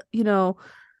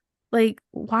 Like,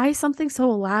 why something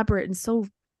so elaborate and so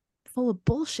full of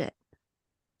bullshit?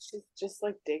 She's just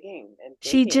like digging and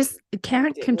she just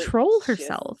can't control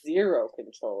herself. Zero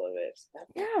control of it.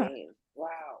 That's yeah. insane. Wow.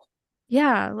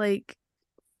 Yeah, like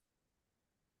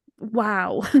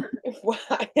wow. Wow.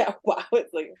 Yeah, wow.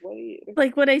 It's like, what do you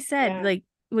like what I said, like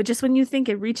just when you think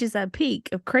it reaches that peak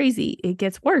of crazy, it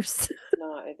gets worse.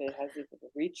 No, it hasn't even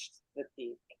reached the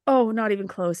peak. Oh, not even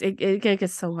close. It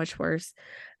gets so much worse.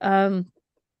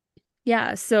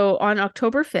 Yeah, so on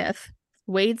October 5th,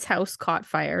 Wade's house caught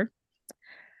fire.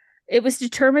 It was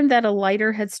determined that a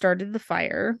lighter had started the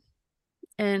fire,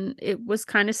 and it was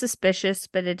kind of suspicious,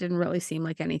 but it didn't really seem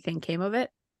like anything came of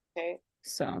it. Okay.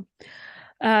 So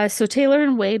Taylor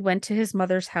and Wade went to his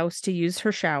mother's house to use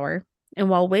her shower, and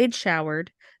while Wade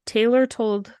showered, Taylor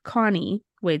told Connie,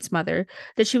 Wade's mother,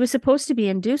 that she was supposed to be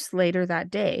induced later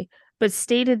that day, but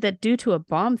stated that due to a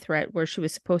bomb threat where she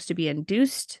was supposed to be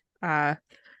induced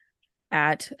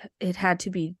it had to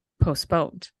be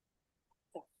postponed.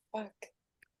 The fuck?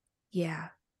 Yeah.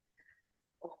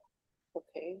 Oh,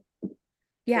 okay.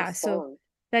 Yeah, so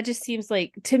that just seems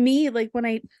like, to me, like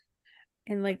when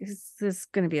and like this is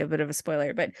going to be a bit of a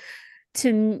spoiler, but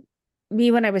to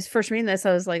me, when I was first reading this,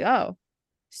 I was like, oh,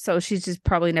 so she's just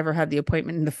probably never had the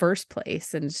appointment in the first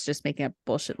place and it's just making a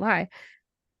bullshit lie.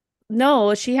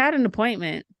 No, she had an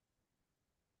appointment.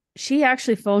 She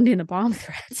actually phoned in a bomb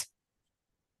threat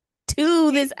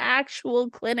to this actual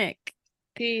clinic.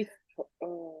 Yeah.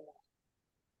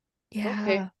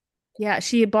 Okay. Yeah,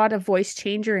 she had bought a voice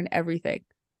changer and everything.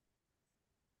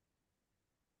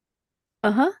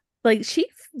 Uh-huh. Like she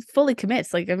fully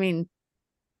commits. Like, I mean,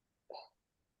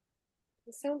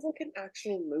 It sounds like an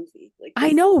actual movie. Like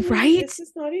I know, right? This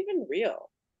is not even real.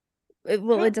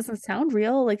 Well, it doesn't sound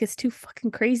real. Like it's too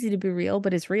fucking crazy to be real,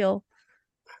 but it's real.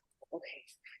 Okay.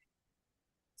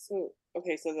 So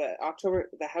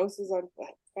the house is on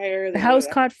fire. The house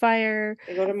caught fire.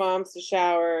 They go to mom's to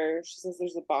shower. She says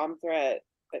there's a bomb threat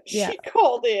that Yeah. she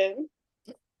called in.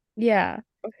 Yeah.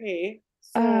 Okay.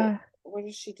 So what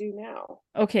does she do now?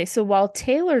 Okay, so while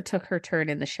Taylor took her turn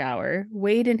in the shower,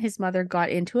 Wade and his mother got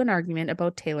into an argument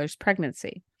about Taylor's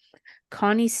pregnancy.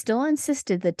 Connie still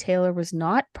insisted that Taylor was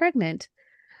not pregnant,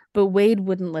 but Wade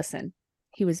wouldn't listen.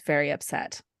 He was very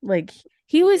upset. Like,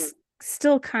 he was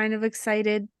still kind of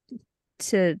excited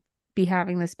to be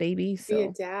having this baby. So. Be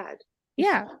a dad.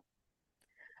 Yeah.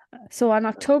 So on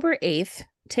October 8th,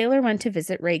 Taylor went to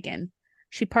visit Reagan.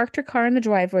 She parked her car in the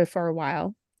driveway for a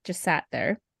while, just sat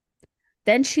there.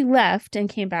 Then she left and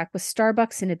came back with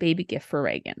Starbucks and a baby gift for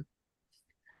Reagan.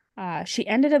 She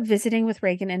ended up visiting with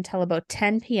Reagan until about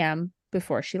 10 p.m.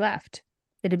 before she left.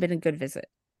 It had been a good visit.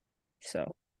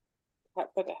 So. But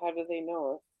how do they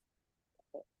know?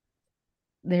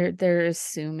 They're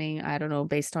assuming, I don't know,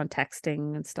 based on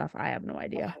texting and stuff. I have no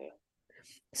idea. Okay.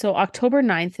 So October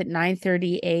 9th at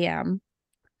 9:30 a.m.,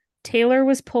 Taylor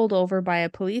was pulled over by a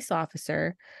police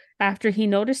officer after he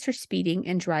noticed her speeding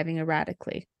and driving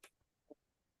erratically.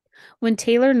 When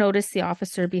Taylor noticed the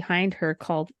officer behind her,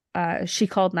 she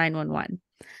called 911,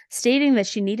 stating that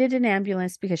she needed an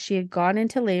ambulance because she had gone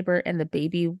into labor and the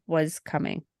baby was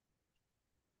coming.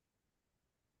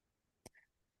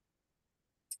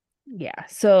 Yeah,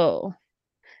 so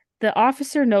the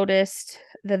officer noticed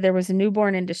that there was a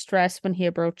newborn in distress when he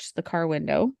approached the car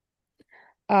window.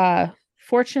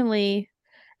 Fortunately,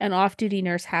 an off-duty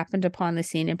nurse happened upon the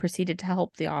scene and proceeded to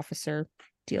help the officer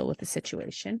deal with the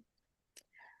situation.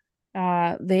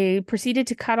 They proceeded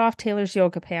to cut off Taylor's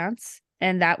yoga pants,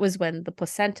 and that was when the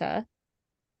placenta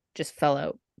just fell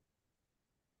out.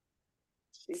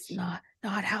 It's not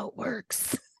how it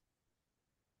works.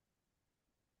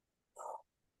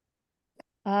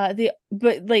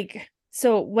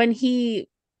 So when he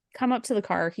come up to the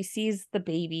car, he sees the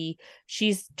baby.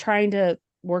 She's trying to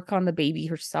work on the baby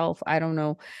herself. I don't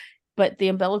know, but the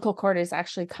umbilical cord is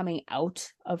actually coming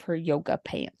out of her yoga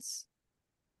pants.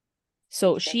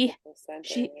 So she had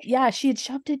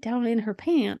shoved it down in her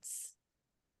pants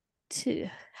to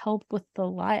help with the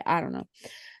lie. I don't know.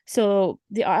 So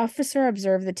the officer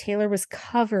observed that Taylor was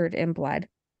covered in blood,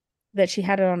 that she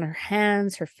had it on her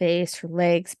hands, her face, her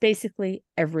legs, basically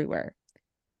everywhere.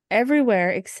 Everywhere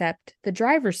except the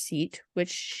driver's seat,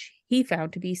 which he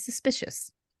found to be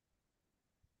suspicious.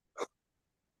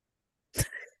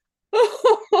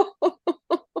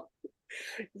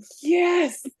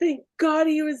 Yes, thank God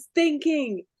he was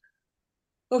thinking.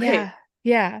 Okay.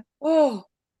 Yeah. Oh.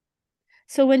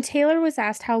 So when Taylor was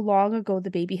asked how long ago the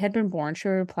baby had been born, she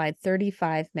replied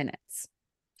 35 minutes.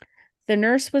 The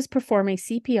nurse was performing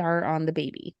CPR on the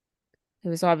baby. It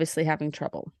was obviously having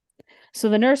trouble. So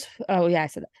the nurse, I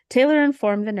said that. Taylor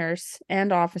informed the nurse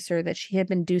and officer that she had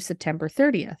been due September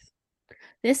 30th.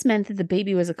 This meant that the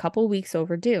baby was a couple weeks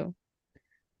overdue.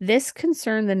 This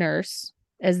concerned the nurse,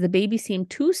 as the baby seemed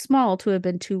too small to have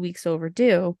been 2 weeks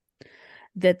overdue,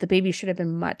 that the baby should have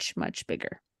been much, much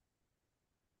bigger.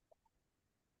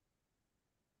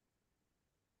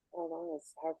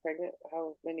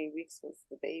 How many weeks was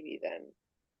the baby then?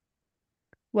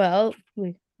 Well,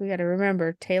 we got to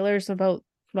remember, Taylor's about,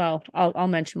 I'll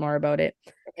mention more about it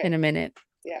in a minute.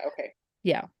 Yeah, okay.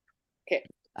 Yeah. Okay.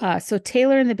 So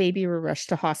Taylor and the baby were rushed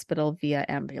to hospital via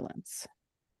ambulance.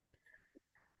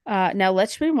 Now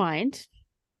let's rewind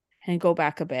and go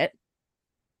back a bit.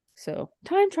 So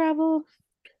time travel.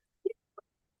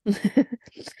 So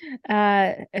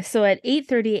at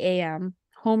 8:30 a.m.,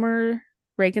 Homer,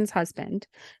 Reagan's husband,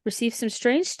 received some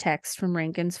strange texts from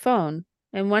Reagan's phone.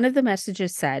 And one of the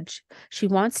messages said she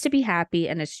wants to be happy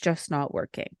and it's just not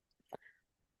working.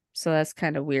 So that's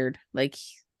kind of weird. Like,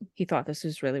 he thought this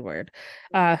was really weird.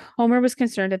 Homer was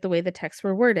concerned at the way the texts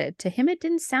were worded. To him, it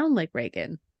didn't sound like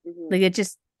Reagan. Mm-hmm. Like,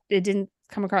 it didn't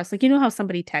come across. Like, you know how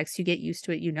somebody texts, you get used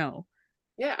to it, you know.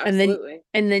 Yeah, And then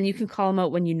absolutely. you can call them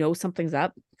out when you know something's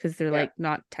up because they're like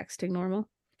not texting normal.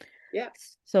 Yeah.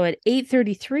 So at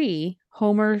 8:33,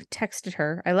 Homer texted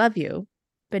her, "I love you,"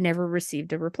 but never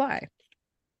received a reply,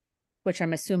 which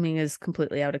I'm assuming is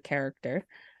completely out of character.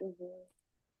 Mm-hmm.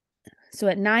 So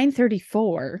at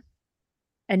 9:34,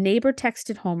 a neighbor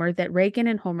texted Homer that Reagan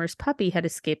and Homer's puppy had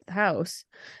escaped the house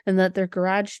and that their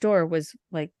garage door was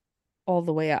like all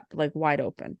the way up, like wide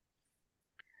open.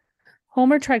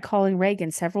 Homer tried calling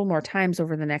Reagan several more times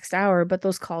over the next hour, but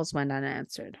those calls went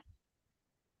unanswered.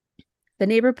 The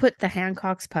neighbor put the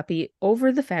Hancock's puppy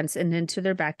over the fence and into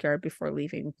their backyard before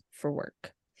leaving for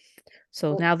work.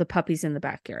 So now the puppy's in the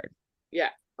backyard.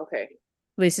 Yeah. Okay. At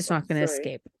least it's not going to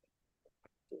escape.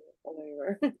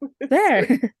 Oh,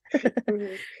 There.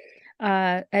 Mhm.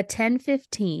 At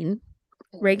 10:15,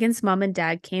 Reagan's mom and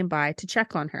dad came by to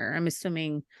check on her. I'm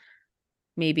assuming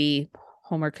maybe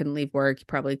Homer couldn't leave work. He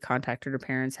probably contacted her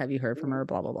parents. Have you heard from her?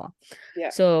 Blah, blah, blah. Yeah.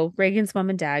 So Reagan's mom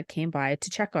and dad came by to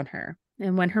check on her.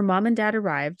 And when her mom and dad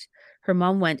arrived, her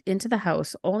mom went into the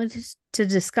house only to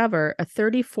discover a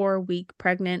 34-week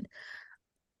pregnant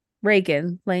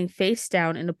Reagan laying face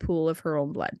down in a pool of her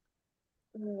own blood.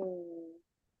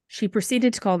 She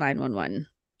proceeded to call 911.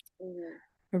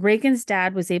 Reagan's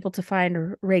dad was able to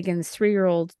find Reagan's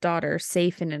 3-year-old daughter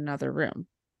safe in another room.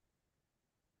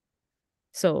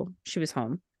 So she was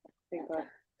home. Thank God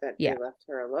that they left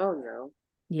her alone, though.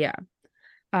 Yeah.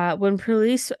 When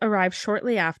police arrived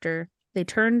shortly after, they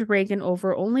turned Reagan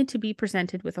over only to be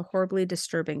presented with a horribly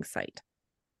disturbing sight.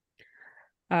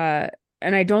 And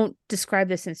I don't describe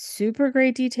this in super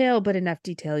great detail, but enough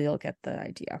detail you'll get the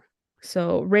idea.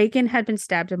 So Reagan had been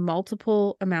stabbed a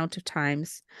multiple amount of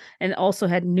times and also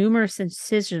had numerous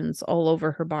incisions all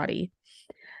over her body.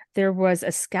 There was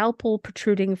a scalpel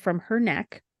protruding from her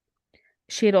neck.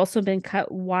 She had also been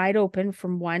cut wide open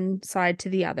from one side to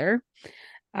the other,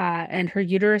 and her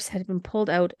uterus had been pulled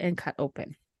out and cut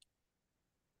open.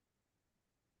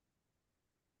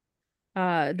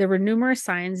 There were numerous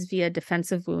signs via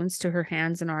defensive wounds to her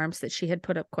hands and arms that she had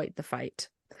put up quite the fight.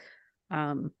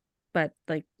 But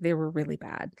like they were really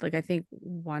bad. Like I think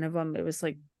one of them, it was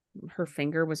like her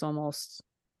finger was almost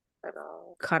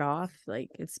cut off. Like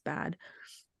it's bad.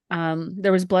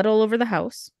 There was blood all over the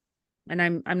house. And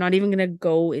I'm not even going to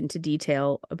go into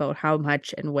detail about how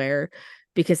much and where,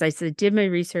 because I did my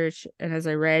research, and as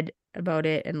I read about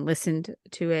it and listened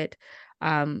to it,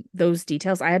 those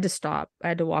details, I had to stop. I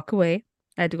had to walk away.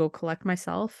 I had to go collect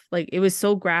myself. Like it was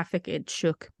so graphic, it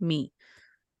shook me.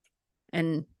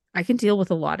 And I can deal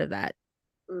with a lot of that.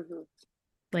 Mm-hmm.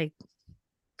 Like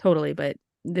totally, but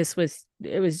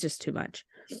it was just too much.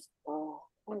 Oh,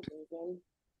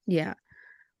 yeah.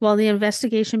 While the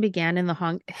investigation began in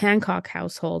the Hancock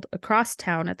household, across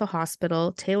town at the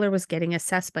hospital, Taylor was getting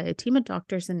assessed by a team of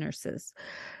doctors and nurses.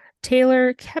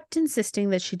 Taylor kept insisting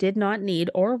that she did not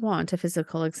need or want a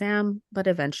physical exam, but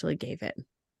eventually gave it.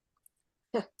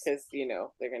 Because,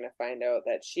 they're going to find out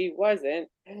that she wasn't.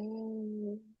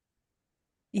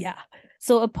 Yeah.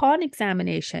 So upon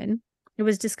examination, it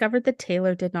was discovered that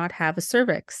Taylor did not have a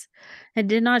cervix and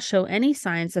did not show any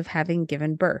signs of having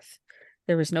given birth.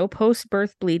 There was no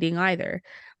post-birth bleeding either,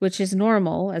 which is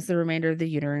normal as the remainder of the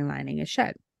uterine lining is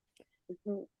shed.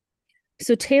 Mm-hmm.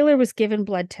 So Taylor was given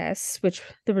blood tests, which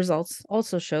the results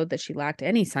also showed that she lacked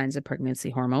any signs of pregnancy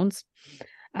hormones.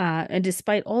 And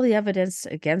despite all the evidence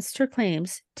against her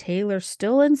claims, Taylor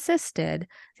still insisted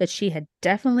that she had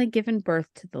definitely given birth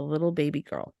to the little baby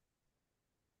girl.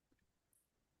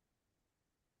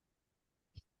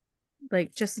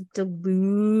 Like, just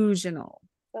delusional.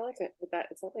 Is that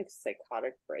like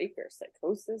psychotic break or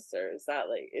psychosis, or is that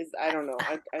like I don't know.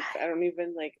 I don't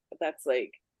even like that's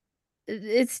like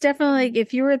it's definitely like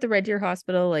if you were at the Red Deer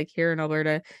Hospital, like here in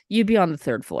Alberta, you'd be on the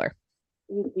 3rd floor.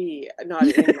 You'd be not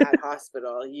in that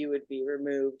hospital. You would be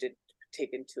removed and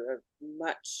taken to a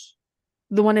much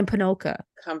the one in Panoka,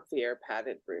 comfier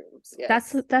padded rooms.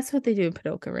 Yes. That's what they do in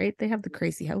Panoka, right? They have the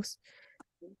crazy house.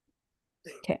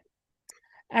 Okay.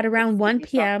 At around 1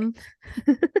 p.m.,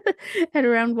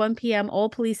 all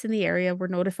police in the area were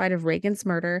notified of Reagan's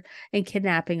murder and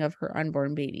kidnapping of her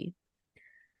unborn baby.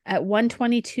 At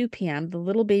 1:22 p.m., the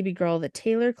little baby girl that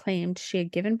Taylor claimed she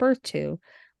had given birth to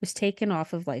was taken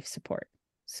off of life support.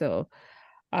 So,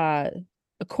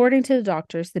 according to the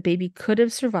doctors, the baby could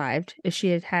have survived if she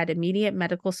had had immediate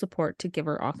medical support to give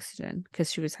her oxygen because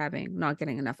she was not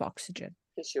getting enough oxygen.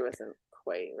 Because she wasn't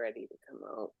quite ready to come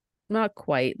out. Not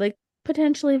quite. Like,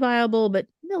 potentially viable, but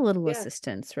a little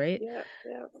assistance, right? Yeah.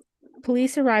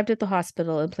 Police arrived at the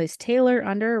hospital and placed Taylor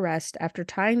under arrest after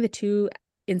tying the two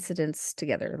incidents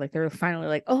together. Like they were finally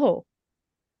like, oh,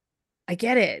 I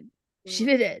get it. She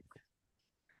did it.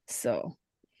 So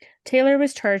Taylor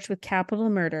was charged with capital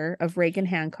murder of Reagan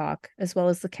Hancock, as well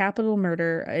as the capital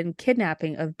murder and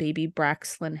kidnapping of baby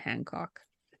Braxlyn Hancock.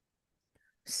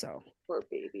 So, Poor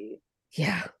baby.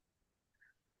 yeah.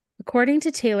 According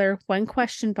to Taylor, when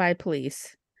questioned by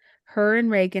police, her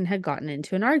and Reagan had gotten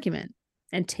into an argument,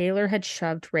 and Taylor had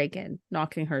shoved Reagan,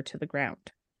 knocking her to the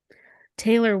ground.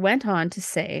 Taylor went on to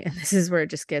say, and this is where it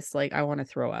just gets like, I want to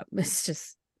throw up. It's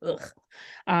just,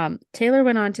 ugh. Taylor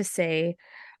went on to say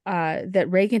that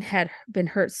Reagan had been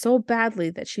hurt so badly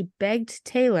that she begged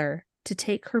Taylor to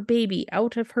take her baby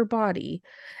out of her body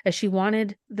as she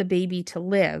wanted the baby to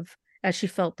live, as she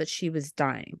felt that she was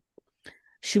dying.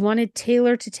 She wanted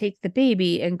Taylor to take the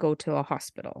baby and go to a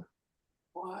hospital.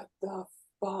 What the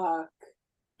fuck?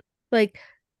 Like,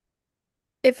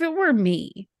 if it were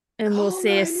me, and we'll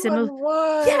say a similar...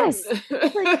 Yes!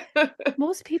 Like,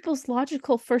 most people's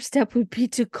logical first step would be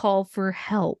to call for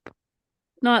help.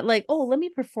 Not like, oh, let me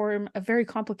perform a very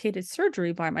complicated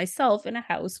surgery by myself in a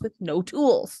house with no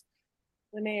tools.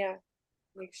 Linnea,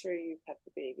 make sure you cut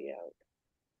the baby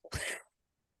out.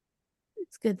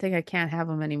 It's a good thing I can't have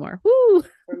them anymore. Woo!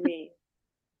 For me.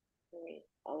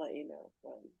 I'll let you know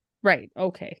when. Right.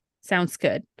 Okay. Sounds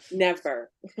good.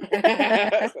 Never.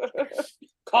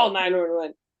 Call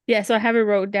 911. Yeah, so I have it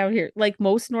wrote down here. Like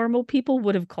most normal people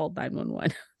would have called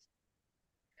 911.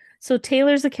 So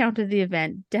Taylor's account of the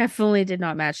event definitely did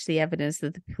not match the evidence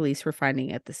that the police were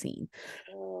finding at the scene.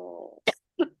 Oh.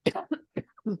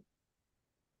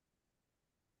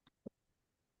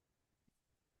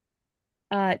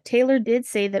 Taylor did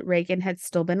say that Reagan had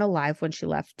still been alive when she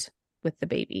left with the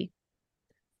baby.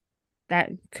 That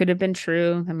could have been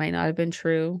true. That might not have been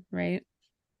true, right?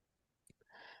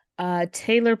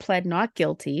 Taylor pled not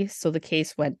guilty, so the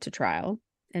case went to trial.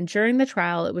 And during the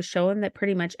trial, it was shown that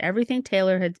pretty much everything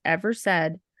Taylor had ever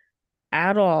said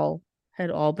at all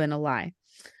had all been a lie,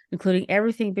 including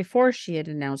everything before she had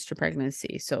announced her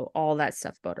pregnancy. So all that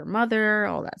stuff about her mother,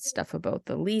 all that stuff about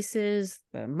the leases,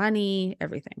 the money,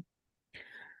 everything.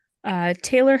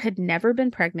 Taylor had never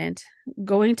been pregnant.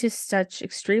 Going to such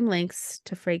extreme lengths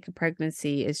to fake a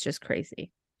pregnancy is just crazy.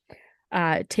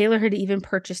 Taylor had even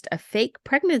purchased a fake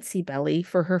pregnancy belly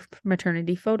for her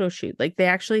maternity photo shoot. Like they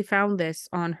actually found this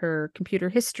on her computer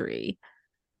history.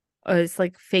 It's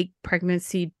like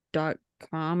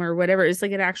fakepregnancy.com or whatever. It's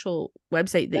like an actual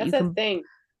website that That's you can... a thing.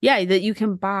 Yeah, that you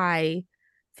can buy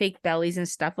fake bellies and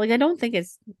stuff. Like I don't think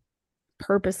it's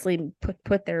purposely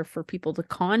put there for people to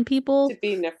con people. To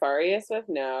be nefarious with?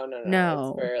 No.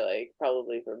 No. It's for like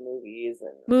probably for movies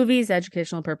and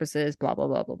Educational purposes, blah blah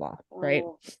blah blah blah. Right?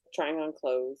 Trying on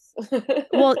clothes.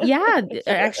 Well, yeah,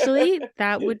 actually,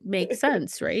 that would make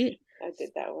sense, right? I did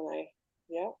that when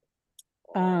yeah.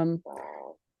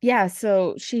 Wow. Yeah,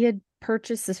 so she had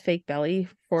purchased this fake belly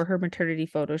for her maternity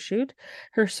photo shoot.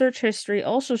 Her search history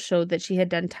also showed that she had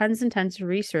done tons and tons of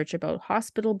research about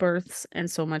hospital births and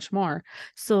so much more.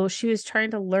 So she was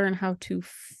trying to learn how to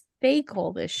fake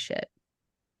all this shit.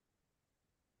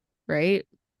 Right?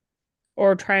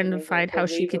 Or trying to find how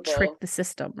she could trick the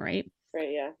system, right?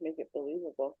 Right, yeah. Make it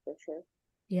believable for sure.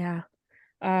 Yeah.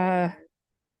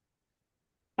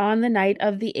 On the night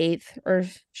of the 8th, or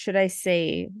should I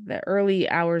say the early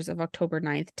hours of October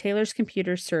 9th, Taylor's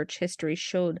computer search history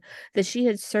showed that she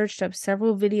had searched up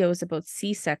several videos about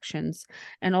C-sections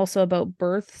and also about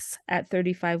births at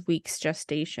 35 weeks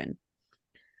gestation.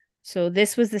 So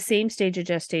this was the same stage of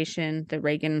gestation that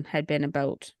Reagan had been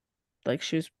about, like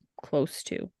she was close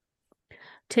to.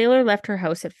 Taylor left her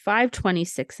house at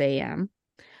 5:26 a.m.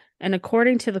 And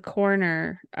according to the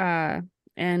coroner,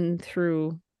 and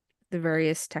through the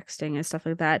various texting and stuff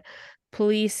like that,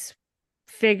 police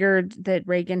figured that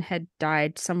Reagan had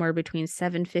died somewhere between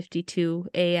 7:52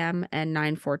 a.m. and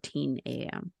 9:14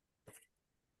 a.m.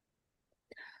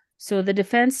 So the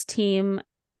defense team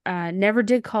never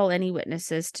did call any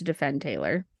witnesses to defend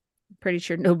Taylor. I'm pretty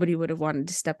sure nobody would have wanted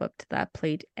to step up to that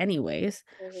plate anyways.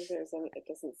 It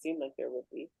doesn't seem like there would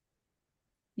be.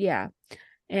 Yeah.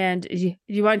 And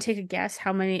you want to take a guess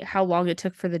how long it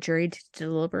took for the jury to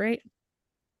deliberate?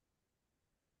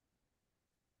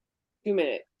 2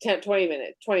 minutes, 20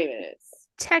 minutes.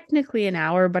 Technically an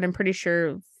hour, but I'm pretty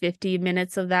sure 50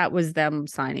 minutes of that was them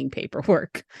signing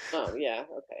paperwork. Oh, yeah.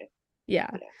 Okay. Yeah.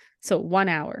 So 1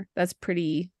 hour. That's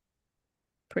pretty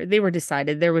they were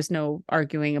decided. There was no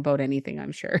arguing about anything,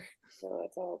 I'm sure.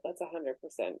 No, that's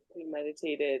 100%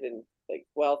 premeditated and like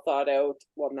well thought out.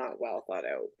 Well, not well thought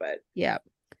out, but yeah.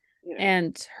 You know.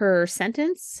 And her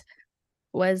sentence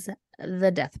was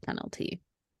the death penalty.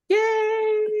 Yay!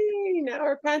 Now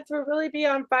our pants will really be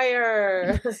on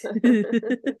fire.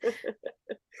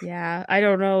 Yeah, I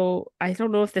don't know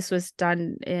if this was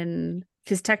done in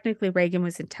because technically Reagan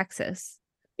was in Texas,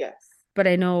 Yes. but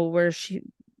I know where the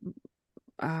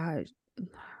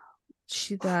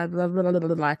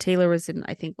Taylor was in,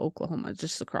 I think, Oklahoma,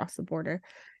 just across the border.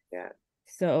 Yeah.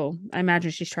 So I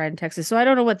imagine she's tried in Texas. So I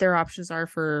don't know what their options are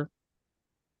for,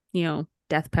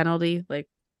 death penalty, like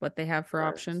what they have for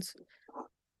options.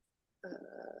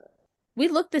 We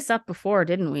looked this up before,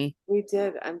 didn't we? We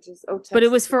did. I'm just Texas, but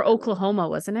it was for Oklahoma,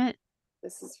 wasn't it?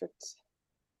 This is for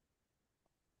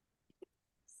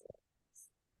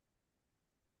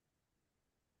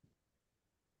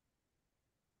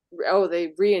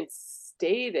they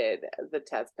reinstated the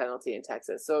death penalty in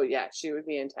Texas. So yeah, she would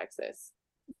be in Texas.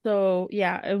 So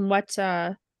yeah, and what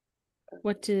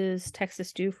does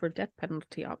Texas do for death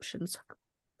penalty options?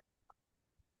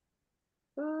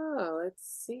 Oh,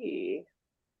 let's see.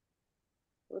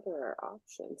 What are our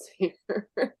options here?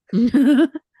 This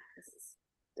is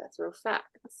death row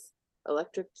facts.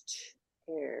 Electric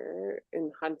chair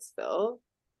in Huntsville.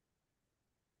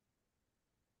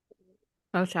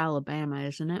 That's Alabama,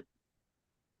 isn't it?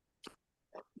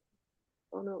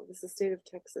 Oh no, this is state of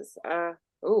Texas.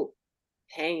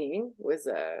 Hanging was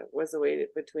awaited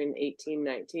between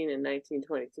 1819 and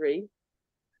 1923.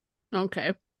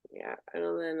 Okay. Yeah,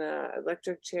 and then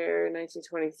electric chair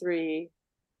 1923.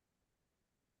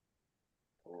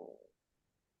 Okay.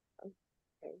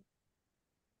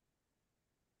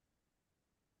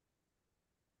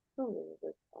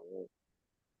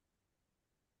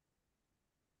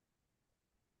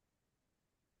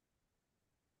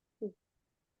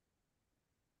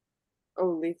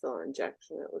 Lethal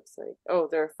injection, it looks like.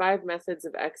 There are 5 methods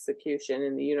of execution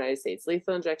in the United States: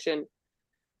 lethal injection,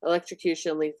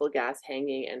 electrocution, lethal gas,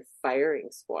 hanging, and firing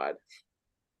squad.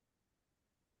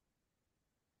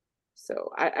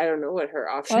 So I don't know what her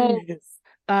option is.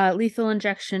 Lethal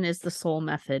injection is the sole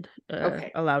method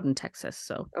allowed in Texas.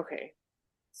 So okay,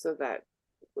 so that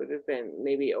would have been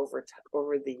maybe over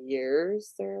the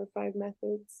years. There are 5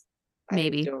 methods.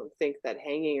 Maybe. I don't think that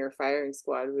hanging or firing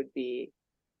squad would be.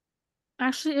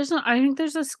 Actually, there's not. I think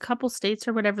there's a couple states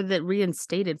or whatever that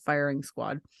reinstated firing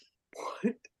squad.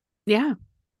 What? Yeah.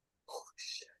 Holy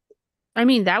shit. I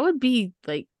mean, that would be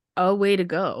like a way to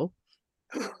go.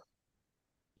 As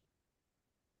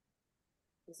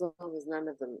long as none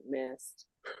of them missed.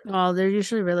 Well, they're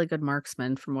usually really good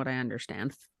marksmen, from what I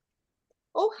understand.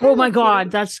 Oh my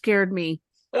God, that scared me.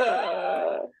 How did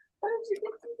you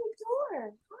get through the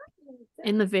door?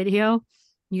 In the video,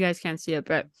 you guys can't see it,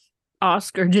 but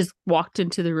Oscar just walked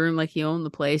into the room like he owned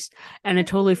the place, and it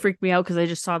totally freaked me out because I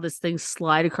just saw this thing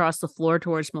slide across the floor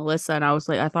towards Melissa, and I was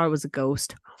like, I thought it was a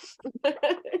ghost.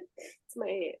 It's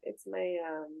my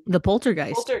the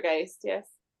poltergeist. Poltergeist, yes.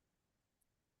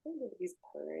 He's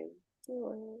purring.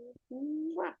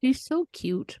 He's so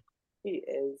cute. He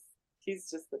is.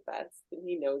 He's just the best, and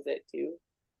he knows it too.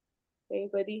 Hey,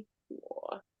 buddy.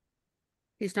 Aww.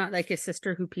 He's not like his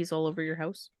sister who pees all over your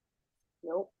house.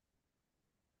 Nope.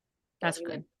 That's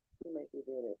good. He might be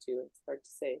doing it too. It's hard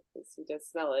to say because he does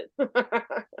smell it.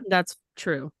 That's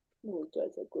true. Oh, he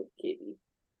does a good kitty.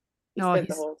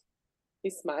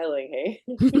 He's smiling, hey?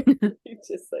 He's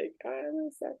just like, I'm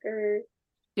a sucker.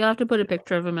 You'll have to put a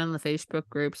picture of him in the Facebook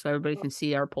group so everybody can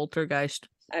see our poltergeist.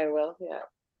 I will, yeah.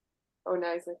 Oh,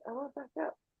 now he's like, I want back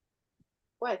up.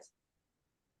 What?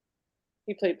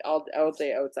 He played all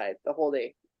day outside, the whole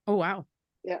day. Oh, wow.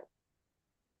 Yeah.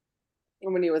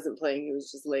 And when he wasn't playing, he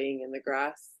was just laying in the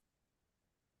grass.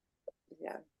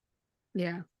 Yeah.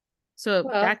 Yeah. So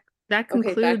that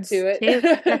concludes. Okay, back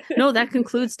to it. that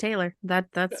concludes Taylor.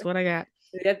 That's what I got.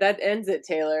 Yeah, that ends it,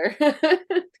 Taylor.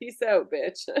 Peace out,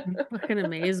 bitch. Fucking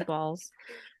amazeballs.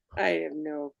 I have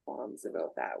no qualms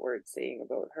about that word saying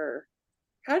about her.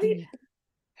 How do you?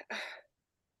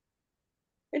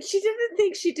 And she didn't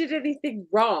think she did anything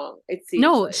wrong. It seems.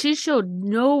 No, like. She showed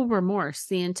no remorse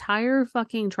the entire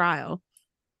fucking trial.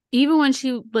 Even when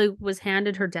she was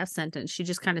handed her death sentence, she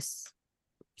just kind of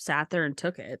sat there and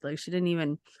took it. Like she didn't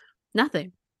even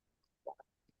nothing.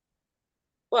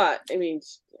 Well, I mean,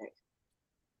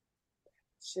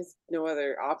 she has no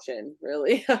other option,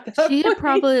 really. She had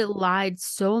probably lied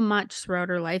so much throughout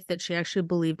her life that she actually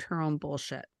believed her own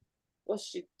bullshit. Well,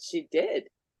 she did.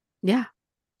 Yeah.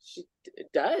 She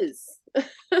does.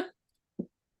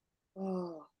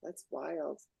 Oh, that's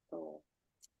wild. Oh.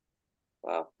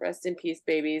 Well, rest in peace,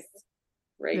 babies.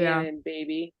 Reagan and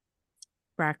baby.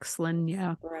 Braxlin,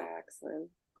 yeah. Braxlin.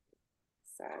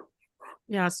 Sad.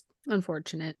 Yeah, it's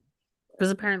unfortunate. Because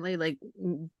apparently,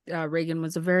 Reagan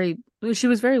was she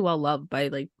was very well loved by,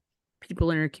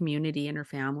 people in her community and her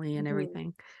family and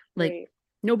everything.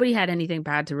 Nobody had anything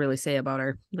bad to really say about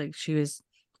her. Like, she was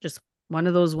just one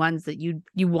of those ones that you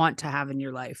want to have in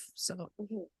your life. So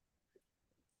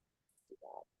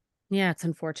yeah, it's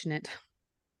unfortunate.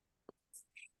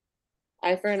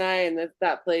 Eye for an eye, and that's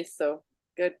that place. So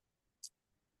good.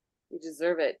 You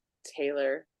deserve it,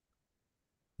 Taylor.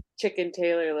 Chicken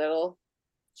Little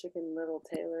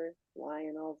Taylor,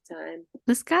 lying all the time.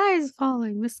 The sky is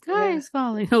falling. The sky is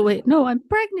falling. Oh wait, no, I'm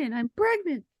pregnant. I'm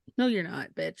pregnant. No, you're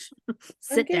not, bitch.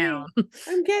 Sit down.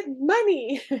 I'm getting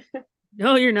money.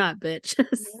 No, you're not, bitch.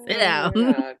 Sit down.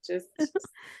 Not.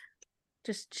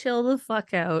 Just chill the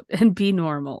fuck out and be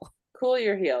normal. Cool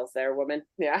your heels there, woman.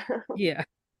 Yeah. Yeah.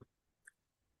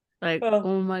 Like,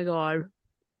 oh my God.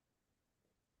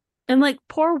 And like,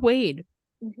 poor Wade.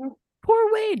 Mm-hmm.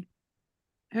 Poor Wade.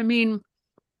 I mean,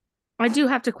 I do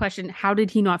have to question, how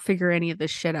did he not figure any of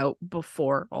this shit out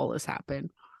before all this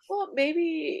happened? Well,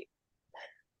 maybe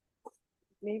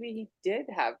he did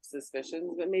have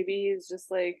suspicions, but maybe he's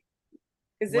just like,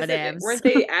 weren't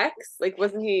they ex? Like,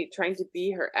 wasn't he trying to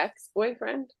be her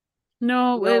ex-boyfriend?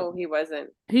 No, he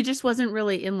wasn't. He just wasn't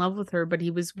really in love with her, but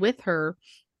he was with her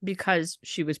because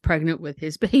she was pregnant with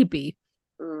his baby.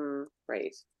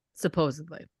 Right.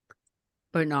 Supposedly.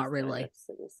 But not really.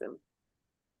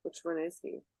 Which one is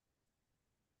he?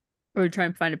 Are we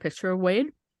trying to find a picture of Wade?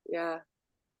 Yeah.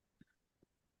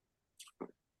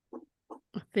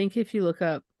 I think if you look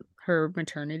up her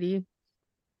maternity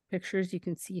pictures, you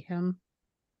can see him.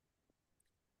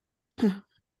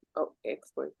 Oh,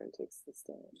 ex-boyfriend takes the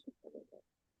stand.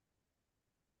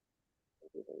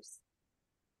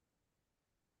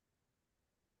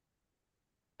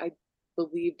 I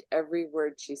believed every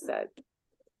word she said.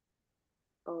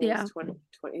 Oh, yeah. He's 20,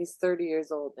 he's 30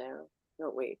 years old now.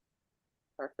 No, wait.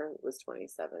 Parker was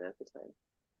 27 at the time.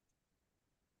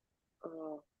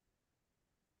 Oh.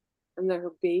 And then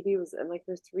her baby was, and like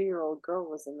her 3-year-old girl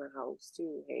was in the house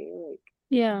too. Hey, like.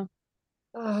 Yeah.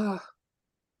 Oh.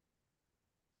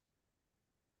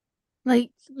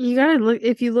 Like, you gotta look,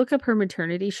 if you look up her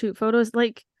maternity shoot photos,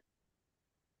 like,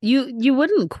 you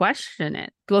wouldn't question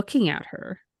it looking at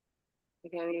her. I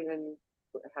can't even,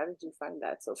 how did you find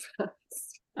that so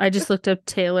fast? I just looked up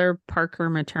Taylor Parker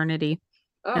maternity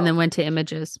and then went to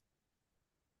images.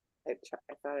 I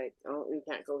thought we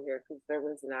can't go here because there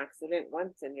was an accident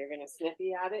once and you're going to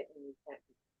sniffy at it and you can't.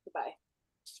 Goodbye.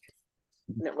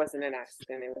 And it wasn't an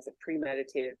accident. It was a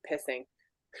premeditated pissing.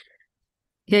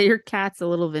 Yeah, your cat's a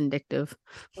little vindictive.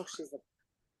 Oh, she's a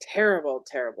terrible,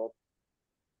 terrible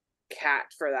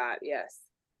cat for that. Yes.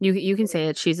 You can say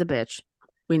it. She's a bitch.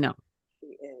 We know. She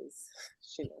is.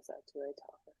 She knows that too. I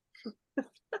taught her.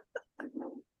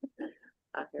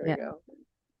 Here we go.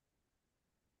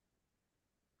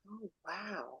 Oh,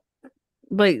 wow.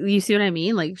 But you see what I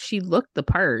mean? Like, she looked the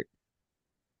part.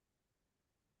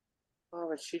 Oh,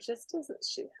 but she just doesn't.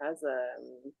 She has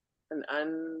an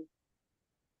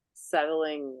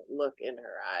unsettling look in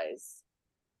her eyes.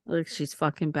 Like, she's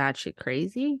fucking batshit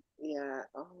crazy. Yeah.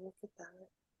 Oh, look at that.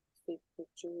 Big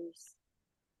pictures.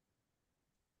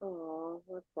 Oh,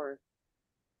 what poor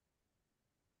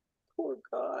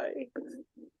guy.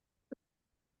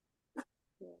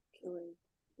 Yeah, killing.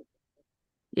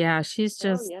 Yeah, she's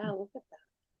just. Oh, yeah, look at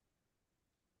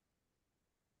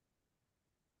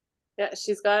that.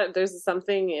 Yeah, there's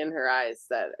something in her eyes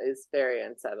that is very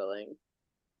unsettling.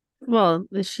 Well,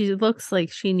 she looks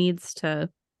like she needs to,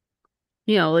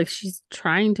 like she's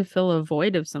trying to fill a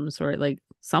void of some sort, like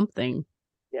something.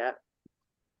 Yeah.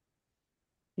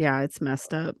 Yeah, it's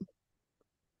messed up.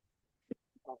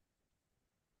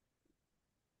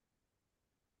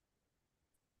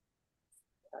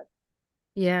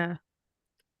 Yeah.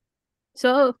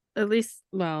 So at least,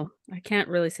 well, I can't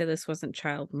really say this wasn't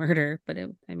child murder, but it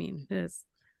is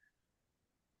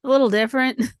a little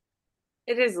different.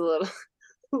 It is a little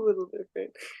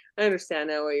different. I understand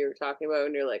now what you were talking about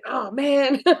when you're like, oh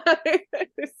man.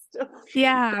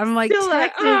 I'm like,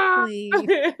 technically.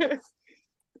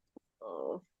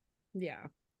 Oh. Yeah.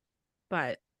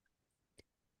 But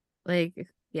like,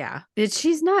 yeah.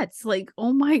 She's nuts. Like,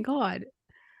 oh my God.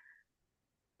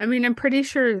 I mean, I'm pretty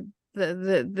sure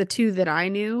the two that I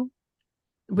knew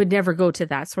would never go to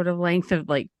that sort of length of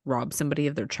like rob somebody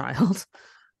of their child.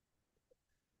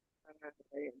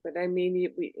 But I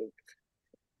mean, we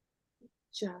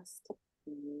just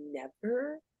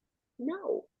never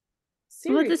know.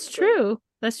 Seriously. Well, that's true.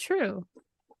 That's true.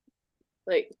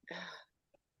 Like,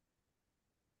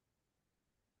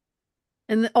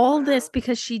 and all this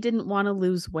because she didn't want to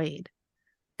lose Wade,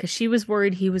 because she was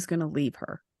worried he was going to leave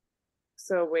her.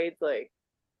 So Wade's like,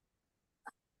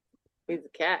 he's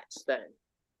a catch then.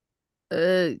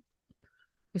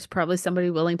 There's probably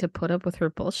somebody willing to put up with her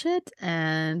bullshit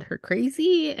and her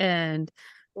crazy and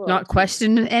Well, not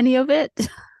question any of it.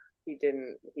 he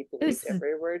didn't. He believed It's-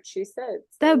 every word she said.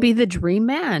 That would so- be the dream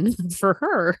man for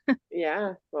her.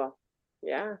 Yeah. Well.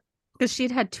 Yeah. Because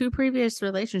she'd had 2 previous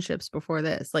relationships before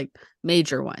this, like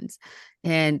major ones,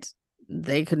 and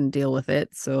they couldn't deal with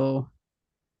it. So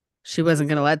she wasn't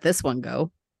going to let this one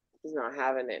go. She's not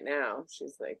having it now.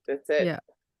 She's like, that's it. Yeah.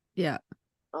 Yeah.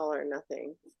 All or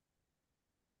nothing.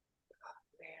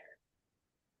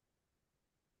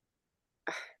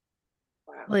 Oh,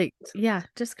 wow. Like, yeah,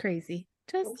 just crazy.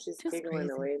 Oh, she's Just giggling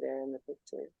crazy. away there in the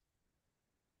picture.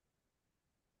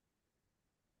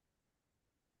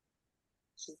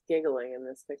 She's giggling in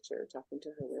this picture, talking to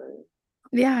her room.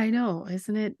 Yeah, I know.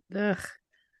 Isn't it? Ugh.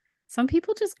 Some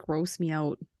people just gross me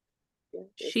out. Yeah,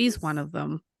 She's one of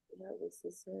them. Yeah, this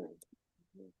is her.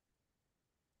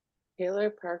 Taylor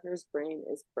Parker's brain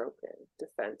is broken.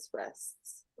 Defense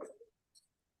rests.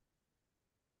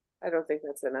 I don't think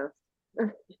that's enough.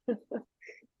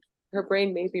 Her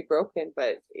brain may be broken,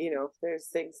 but if there's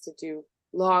things to do,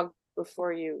 log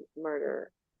before you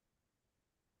murder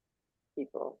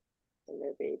people and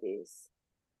their babies.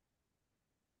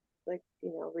 Like,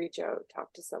 reach out,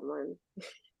 talk to someone.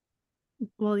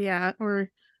 Well, yeah, or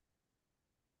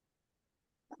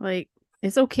like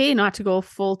it's okay not to go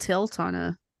full tilt on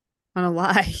a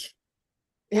lie.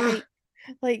 Yeah.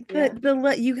 Like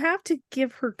Yeah. you have to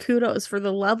give her kudos for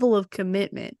the level of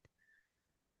commitment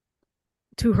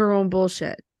to her own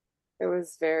bullshit. It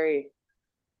was very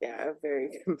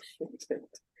committed.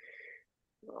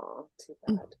 Oh, too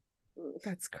bad.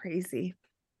 That's crazy.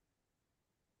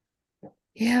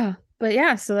 Yeah, but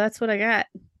yeah, so that's what I got.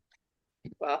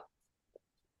 Well,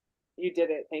 you did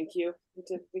it. Thank you. You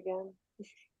did it again.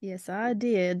 Yes, I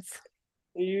did.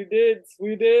 You did.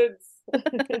 We did.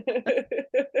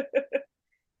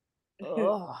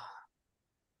 Oh.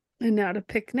 And now to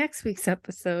pick next week's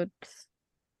episode.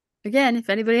 Again, if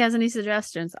anybody has any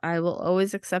suggestions, I will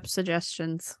always accept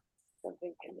suggestions.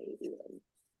 Something Canadian.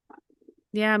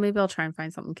 Yeah, maybe I'll try and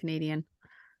find something Canadian.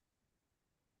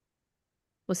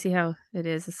 We'll see how it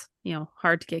is. It's,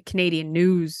 hard to get Canadian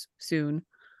news soon.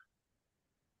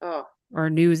 Oh. Or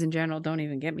news in general. Don't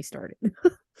even get me started.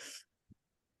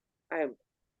 I'm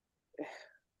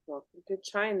welcome to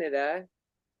China.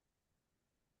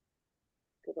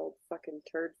 Good old fucking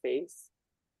turd face.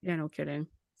 Yeah, no kidding.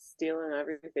 Stealing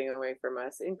everything away from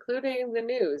us, including the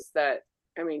news that,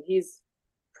 he's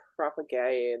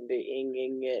propagating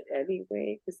it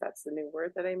anyway, because that's the new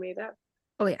word that I made up.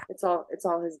 Oh yeah. It's all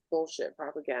his bullshit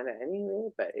propaganda anyway,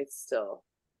 but it's still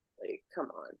like, come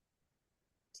on.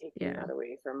 Taking that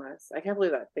away from us. I can't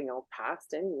believe that thing all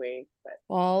passed anyway. But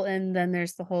well, and then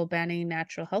there's the whole banning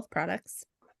natural health products.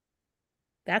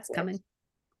 That's coming.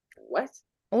 What?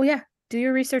 Oh yeah. Do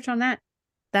your research on that.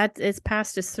 That is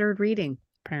past its 3rd reading,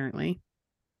 apparently.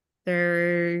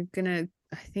 I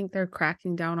think they're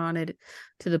cracking down on it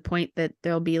to the point that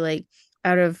there'll be like,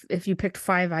 if you picked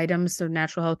 5 items of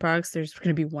natural health products, there's going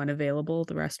to be 1 available.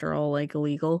 The rest are all like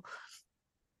illegal.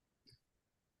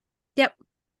 Yep.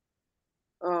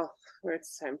 Oh, where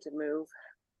it's time to move.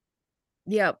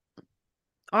 Yep.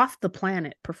 Off the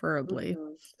planet, preferably.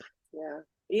 Yeah.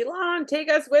 Elon,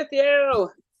 take us with you.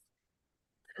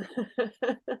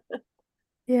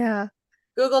 Yeah.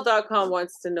 Google.com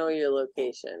wants to know your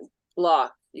location.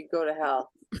 Block. You go to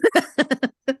hell.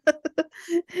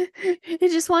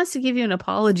 It just wants to give you an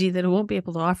apology that it won't be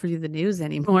able to offer you the news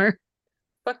anymore.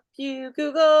 Fuck you,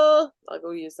 Google. I'll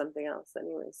go use something else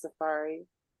anyway. Safari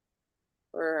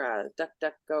or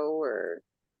DuckDuckGo or.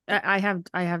 I have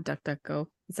DuckDuckGo.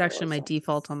 It's actually my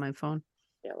default on my phone.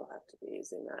 Yeah, we'll have to be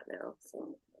using that now.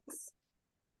 So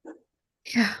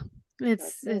yeah,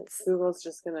 it's Google's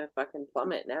just gonna fucking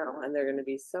plummet now, and they're gonna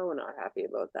be so not happy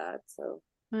about that. So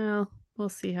well, we'll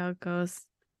see how it goes.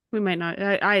 We might not.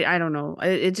 I don't know.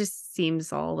 It just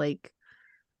seems all like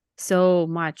so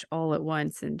much all at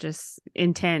once and just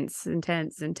intense.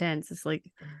 It's like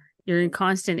you're in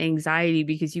constant anxiety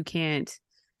because you can't.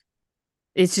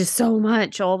 It's just so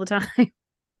much all the time.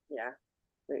 Yeah.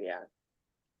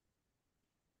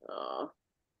 Oh.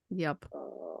 Yep.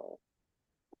 Oh.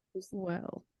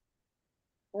 Well.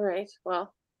 All right.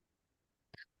 Well.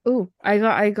 Oh,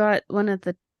 I got one of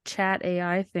the chat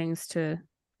AI things to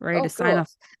write a sign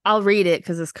off. I'll read it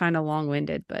because it's kind of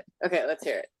long-winded, but okay, let's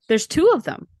hear it. There's 2 of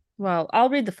them. Well, I'll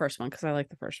read the first one because I like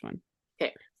the first one.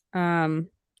 Okay.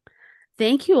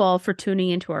 Thank you all for tuning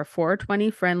into our 420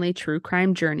 friendly true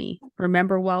crime journey.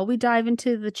 Remember, while we dive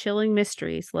into the chilling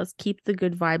mysteries, let's keep the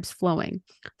good vibes flowing.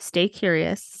 Stay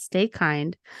curious, stay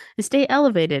kind, and stay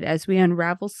elevated as we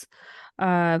unravel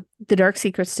the dark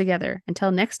secrets together.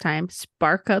 Until next time,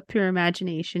 spark up your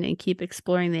imagination and keep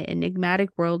exploring the enigmatic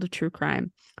world of true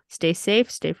crime. Stay safe,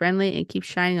 stay friendly, and keep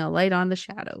shining a light on the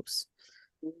shadows.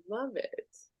 Love it.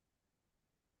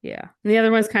 Yeah. And the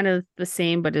other one's kind of the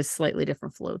same, but is slightly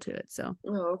different flow to it. So,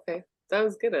 Oh, okay. That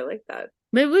was good. I like that.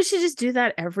 maybe we should just do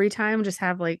that every time. Just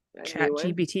have like A Chat new one?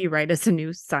 GPT write us a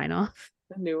new sign off.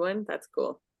 A new one? That's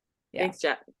cool. Yeah. Thanks,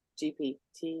 Chat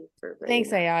GPT, for writing Thanks,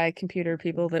 that. AI computer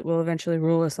people that will eventually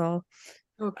rule us all.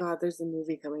 Oh God, there's a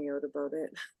movie coming out about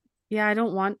it. Yeah, I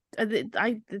don't want.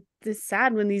 It's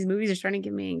sad when these movies are starting to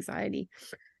give me anxiety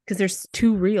because they're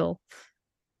too real.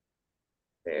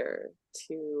 They're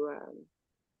too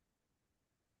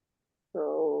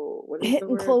what is the Hitting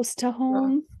word? close to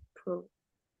home.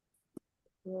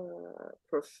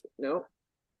 No,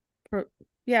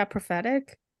 Yeah,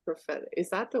 prophetic. prophetic. Is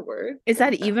that the word? Is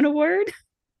that even a word?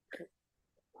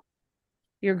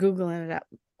 You're Googling it up.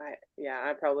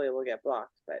 I probably will get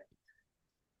blocked, but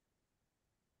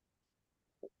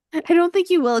I don't think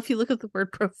you will if you look at the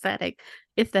word prophetic.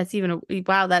 If that's even a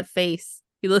wow, that face.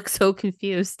 You look so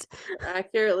confused.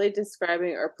 accurately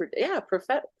describing or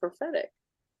prophetic.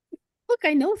 Look,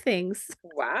 I know things.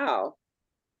 Wow.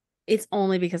 It's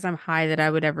only because I'm high that I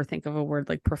would ever think of a word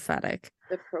like prophetic.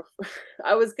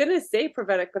 I was gonna say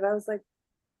prophetic, but I was like,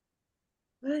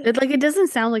 what? It doesn't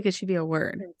sound like it should be a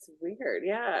word. It's weird.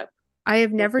 Yeah. I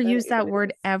have never used Prophetic, that it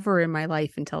word is. ever in my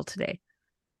life until today.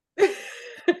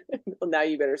 Well, now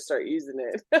you better start using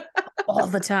it. All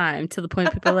the time, to the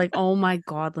point people are like, oh my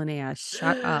God, Linnea,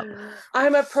 shut up.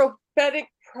 I'm a prophetic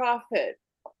prophet.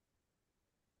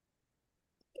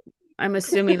 I'm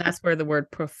assuming that's where the word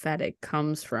prophetic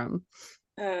comes from.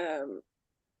 It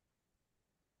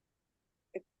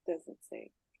doesn't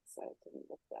say, so I didn't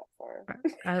look that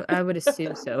far. I would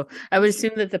assume so. I would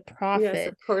assume that the prophet Yes,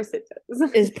 of course it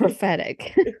does. is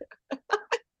prophetic.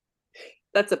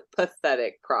 That's a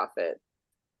pathetic prophet.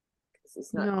 Because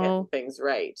he's not getting No. things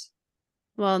right.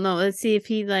 Well, no, let's see if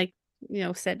he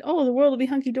said, oh, the world will be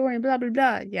hunky dory and blah blah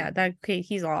blah. Yeah, that okay,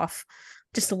 he's off.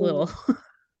 Just a little.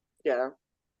 Yeah.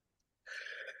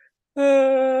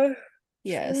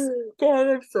 Yes. God,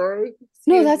 I'm sorry.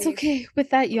 No, that's okay.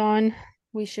 With that yawn,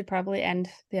 we should probably end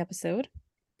the episode.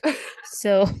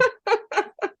 So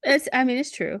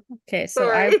it's true. Okay, so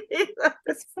sorry.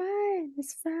 it's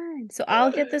fine. So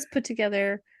I'll get this put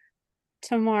together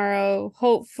tomorrow.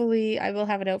 Hopefully I will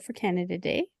have it out for Canada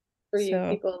Day. For you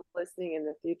people listening in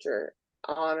the future,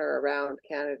 on or around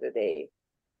Canada Day.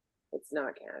 It's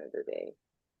not Canada Day.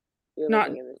 You're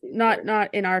living in the future.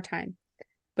 Not in our time,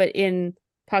 but in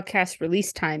podcast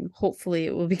release time, hopefully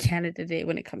it will be Canada Day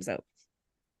when it comes out.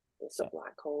 It's a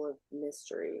black hole of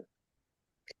mystery.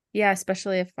 Yeah,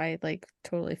 especially if I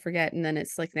totally forget, and then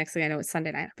it's like next thing I know it's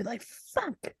Sunday night. I'll be like,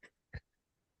 fuck.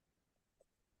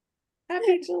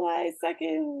 Happy July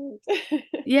 2nd.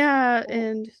 Yeah,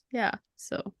 and yeah,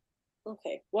 so.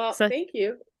 Okay, well, thank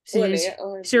you. So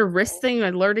is your wrist thing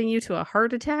alerting you to a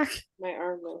heart attack? My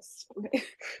arm wrist.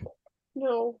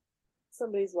 No,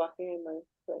 somebody's walking in my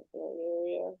front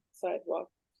area, sidewalk.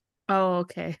 Oh,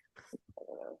 okay. I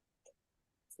don't know.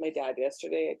 It's my dad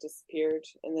yesterday. It disappeared,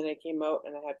 and then I came out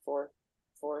and I had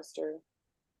Forrester.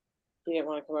 He didn't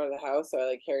want to come out of the house, so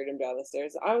I carried him down the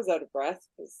stairs. I was out of breath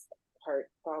because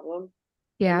heart problem.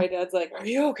 Yeah. And my dad's like, "Are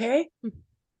you okay?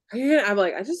 Are you gonna?" I'm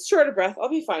like, "I'm just short of breath. I'll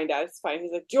be fine, Dad. It's fine."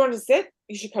 He's like, "Do you want to sit?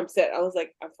 You should come sit." I was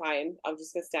like, "I'm fine. I'm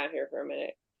just gonna stand here for a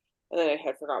minute." And then I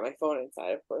had forgot my phone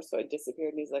inside, of course, so I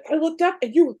disappeared. And he's like, "I looked up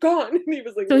and you were gone." And he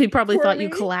was like, so he probably thought me. You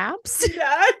collapsed.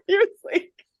 Yeah, he was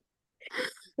like, I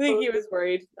think he was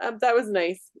worried. That was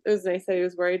nice. It was nice that he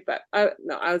was worried, but I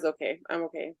was okay. I'm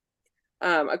okay.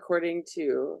 According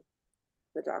to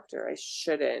the doctor, I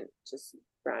shouldn't just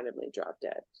randomly drop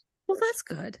dead. Well, that's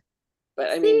good.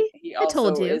 But I mean, he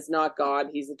also is not God.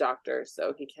 He's a doctor,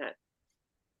 so he can't.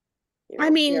 I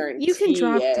mean, you can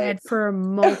drop dead for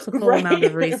multiple amount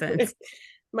of reasons.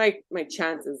 My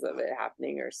chances of it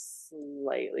happening are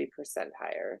slightly %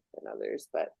 higher than others,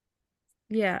 but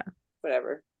yeah,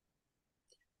 whatever.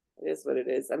 It is what it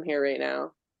is. I'm here right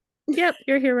now. Yep,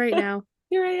 you're here right now.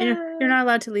 Here I am. You're not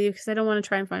allowed to leave because I don't want to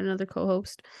try and find another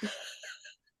co-host.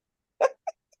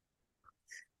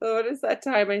 So what is that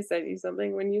time I sent you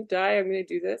something? When you die, I'm going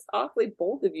to do this. Awfully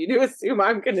bold of you to assume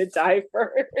I'm going to die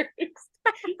first.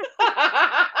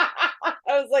 I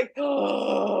was like,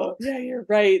 oh, yeah, you're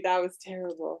right. That was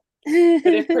terrible.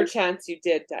 But if perchance you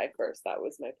did die first, that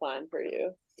was my plan for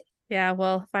you. Yeah,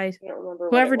 well, I don't remember.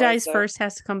 Whoever dies first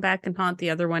has to come back and haunt the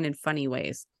other one in funny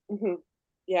ways. Mm-hmm.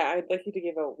 Yeah, I'd like you to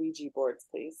give out Ouija boards,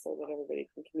 please, so that everybody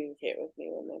can communicate with me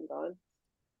when I'm gone.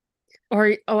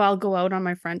 Or I'll go out on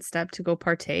my front step to go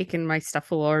partake, and my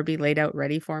stuff will already be laid out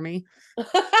ready for me.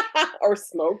 Or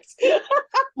smoked.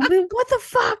 I'll be, what the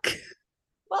fuck?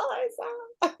 Well, I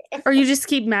saw. Or you just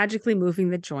keep magically moving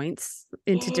the joints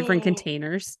into different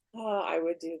containers, Oh, I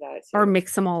would do that or too.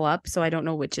 mix them all up so I don't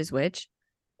know which is which.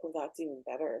 Well, that's even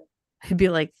better. It'd be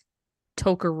like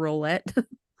toker roulette.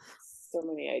 So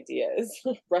many ideas.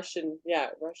 Russian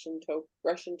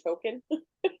token.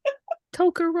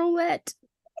 Toker roulette.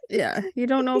 Yeah, you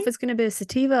don't know if it's going to be a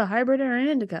sativa, a hybrid, or an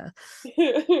indica.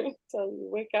 Till you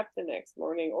wake up the next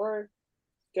morning or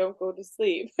don't go to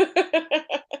sleep.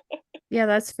 Yeah,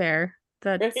 that's fair.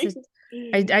 That's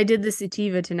Right? I did the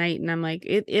sativa tonight, and I'm like,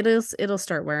 it'll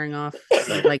start wearing off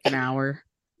in like an hour.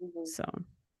 Mhm. So,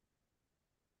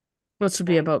 which will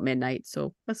be about midnight.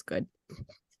 So that's good. I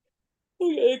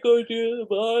gotta go do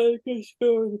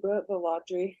the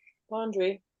laundry.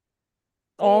 Laundry.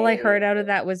 All I Yay. heard out of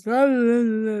that was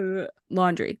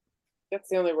laundry. That's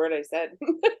the only word I said.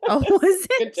 Oh, was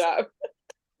Good it? job.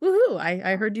 Woohoo!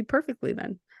 I heard you perfectly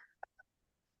then.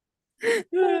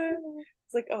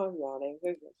 It's like, oh, I'm yawning.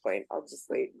 There's no point. I'll just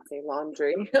wait and say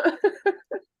laundry.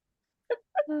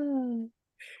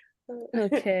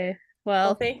 Okay. Well,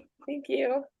 Well, thank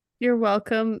you. you're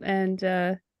welcome. And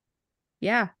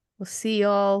yeah, we'll see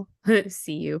y'all.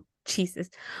 See you. Jesus.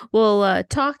 We'll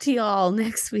talk to y'all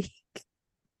next week.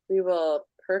 We will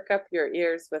perk up your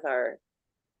ears with our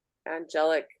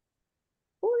angelic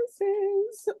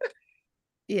voices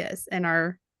Yes, and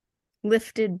our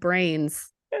lifted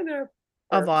brains and our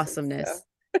of burps awesomeness.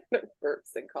 and stuff.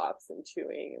 Burps and coughs and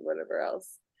chewing and whatever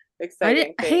else I exciting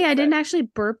didn't. Hey, things. I didn't actually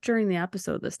burp during the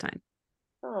episode this time.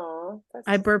 Oh, that's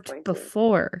I burped disappointing.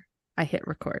 before I hit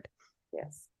record.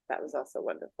 Yes, that was also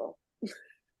wonderful.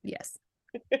 Yes.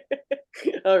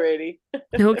 Alrighty.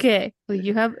 Okay. Well,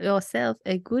 you have yourself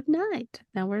a good night.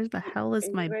 Now, where the hell is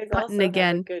And my you guys button also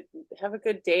again? have a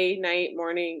good day, night,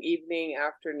 morning, evening,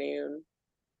 afternoon,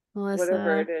 Melissa.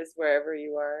 whatever it is, wherever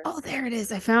you are. Oh, there it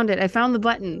is. I found it. I found the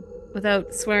button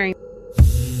without swearing.